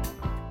Take.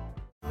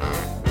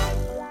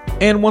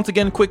 And once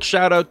again, quick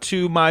shout out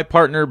to my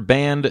partner,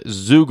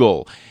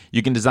 Bandzoogle.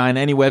 You can design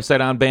any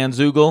website on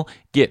Bandzoogle,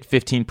 get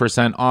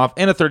 15% off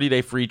and a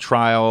 30-day free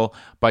trial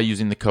by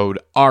using the code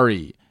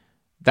ARI.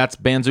 That's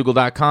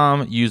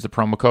bandzoogle.com. Use the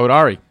promo code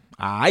ARI.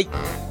 All right.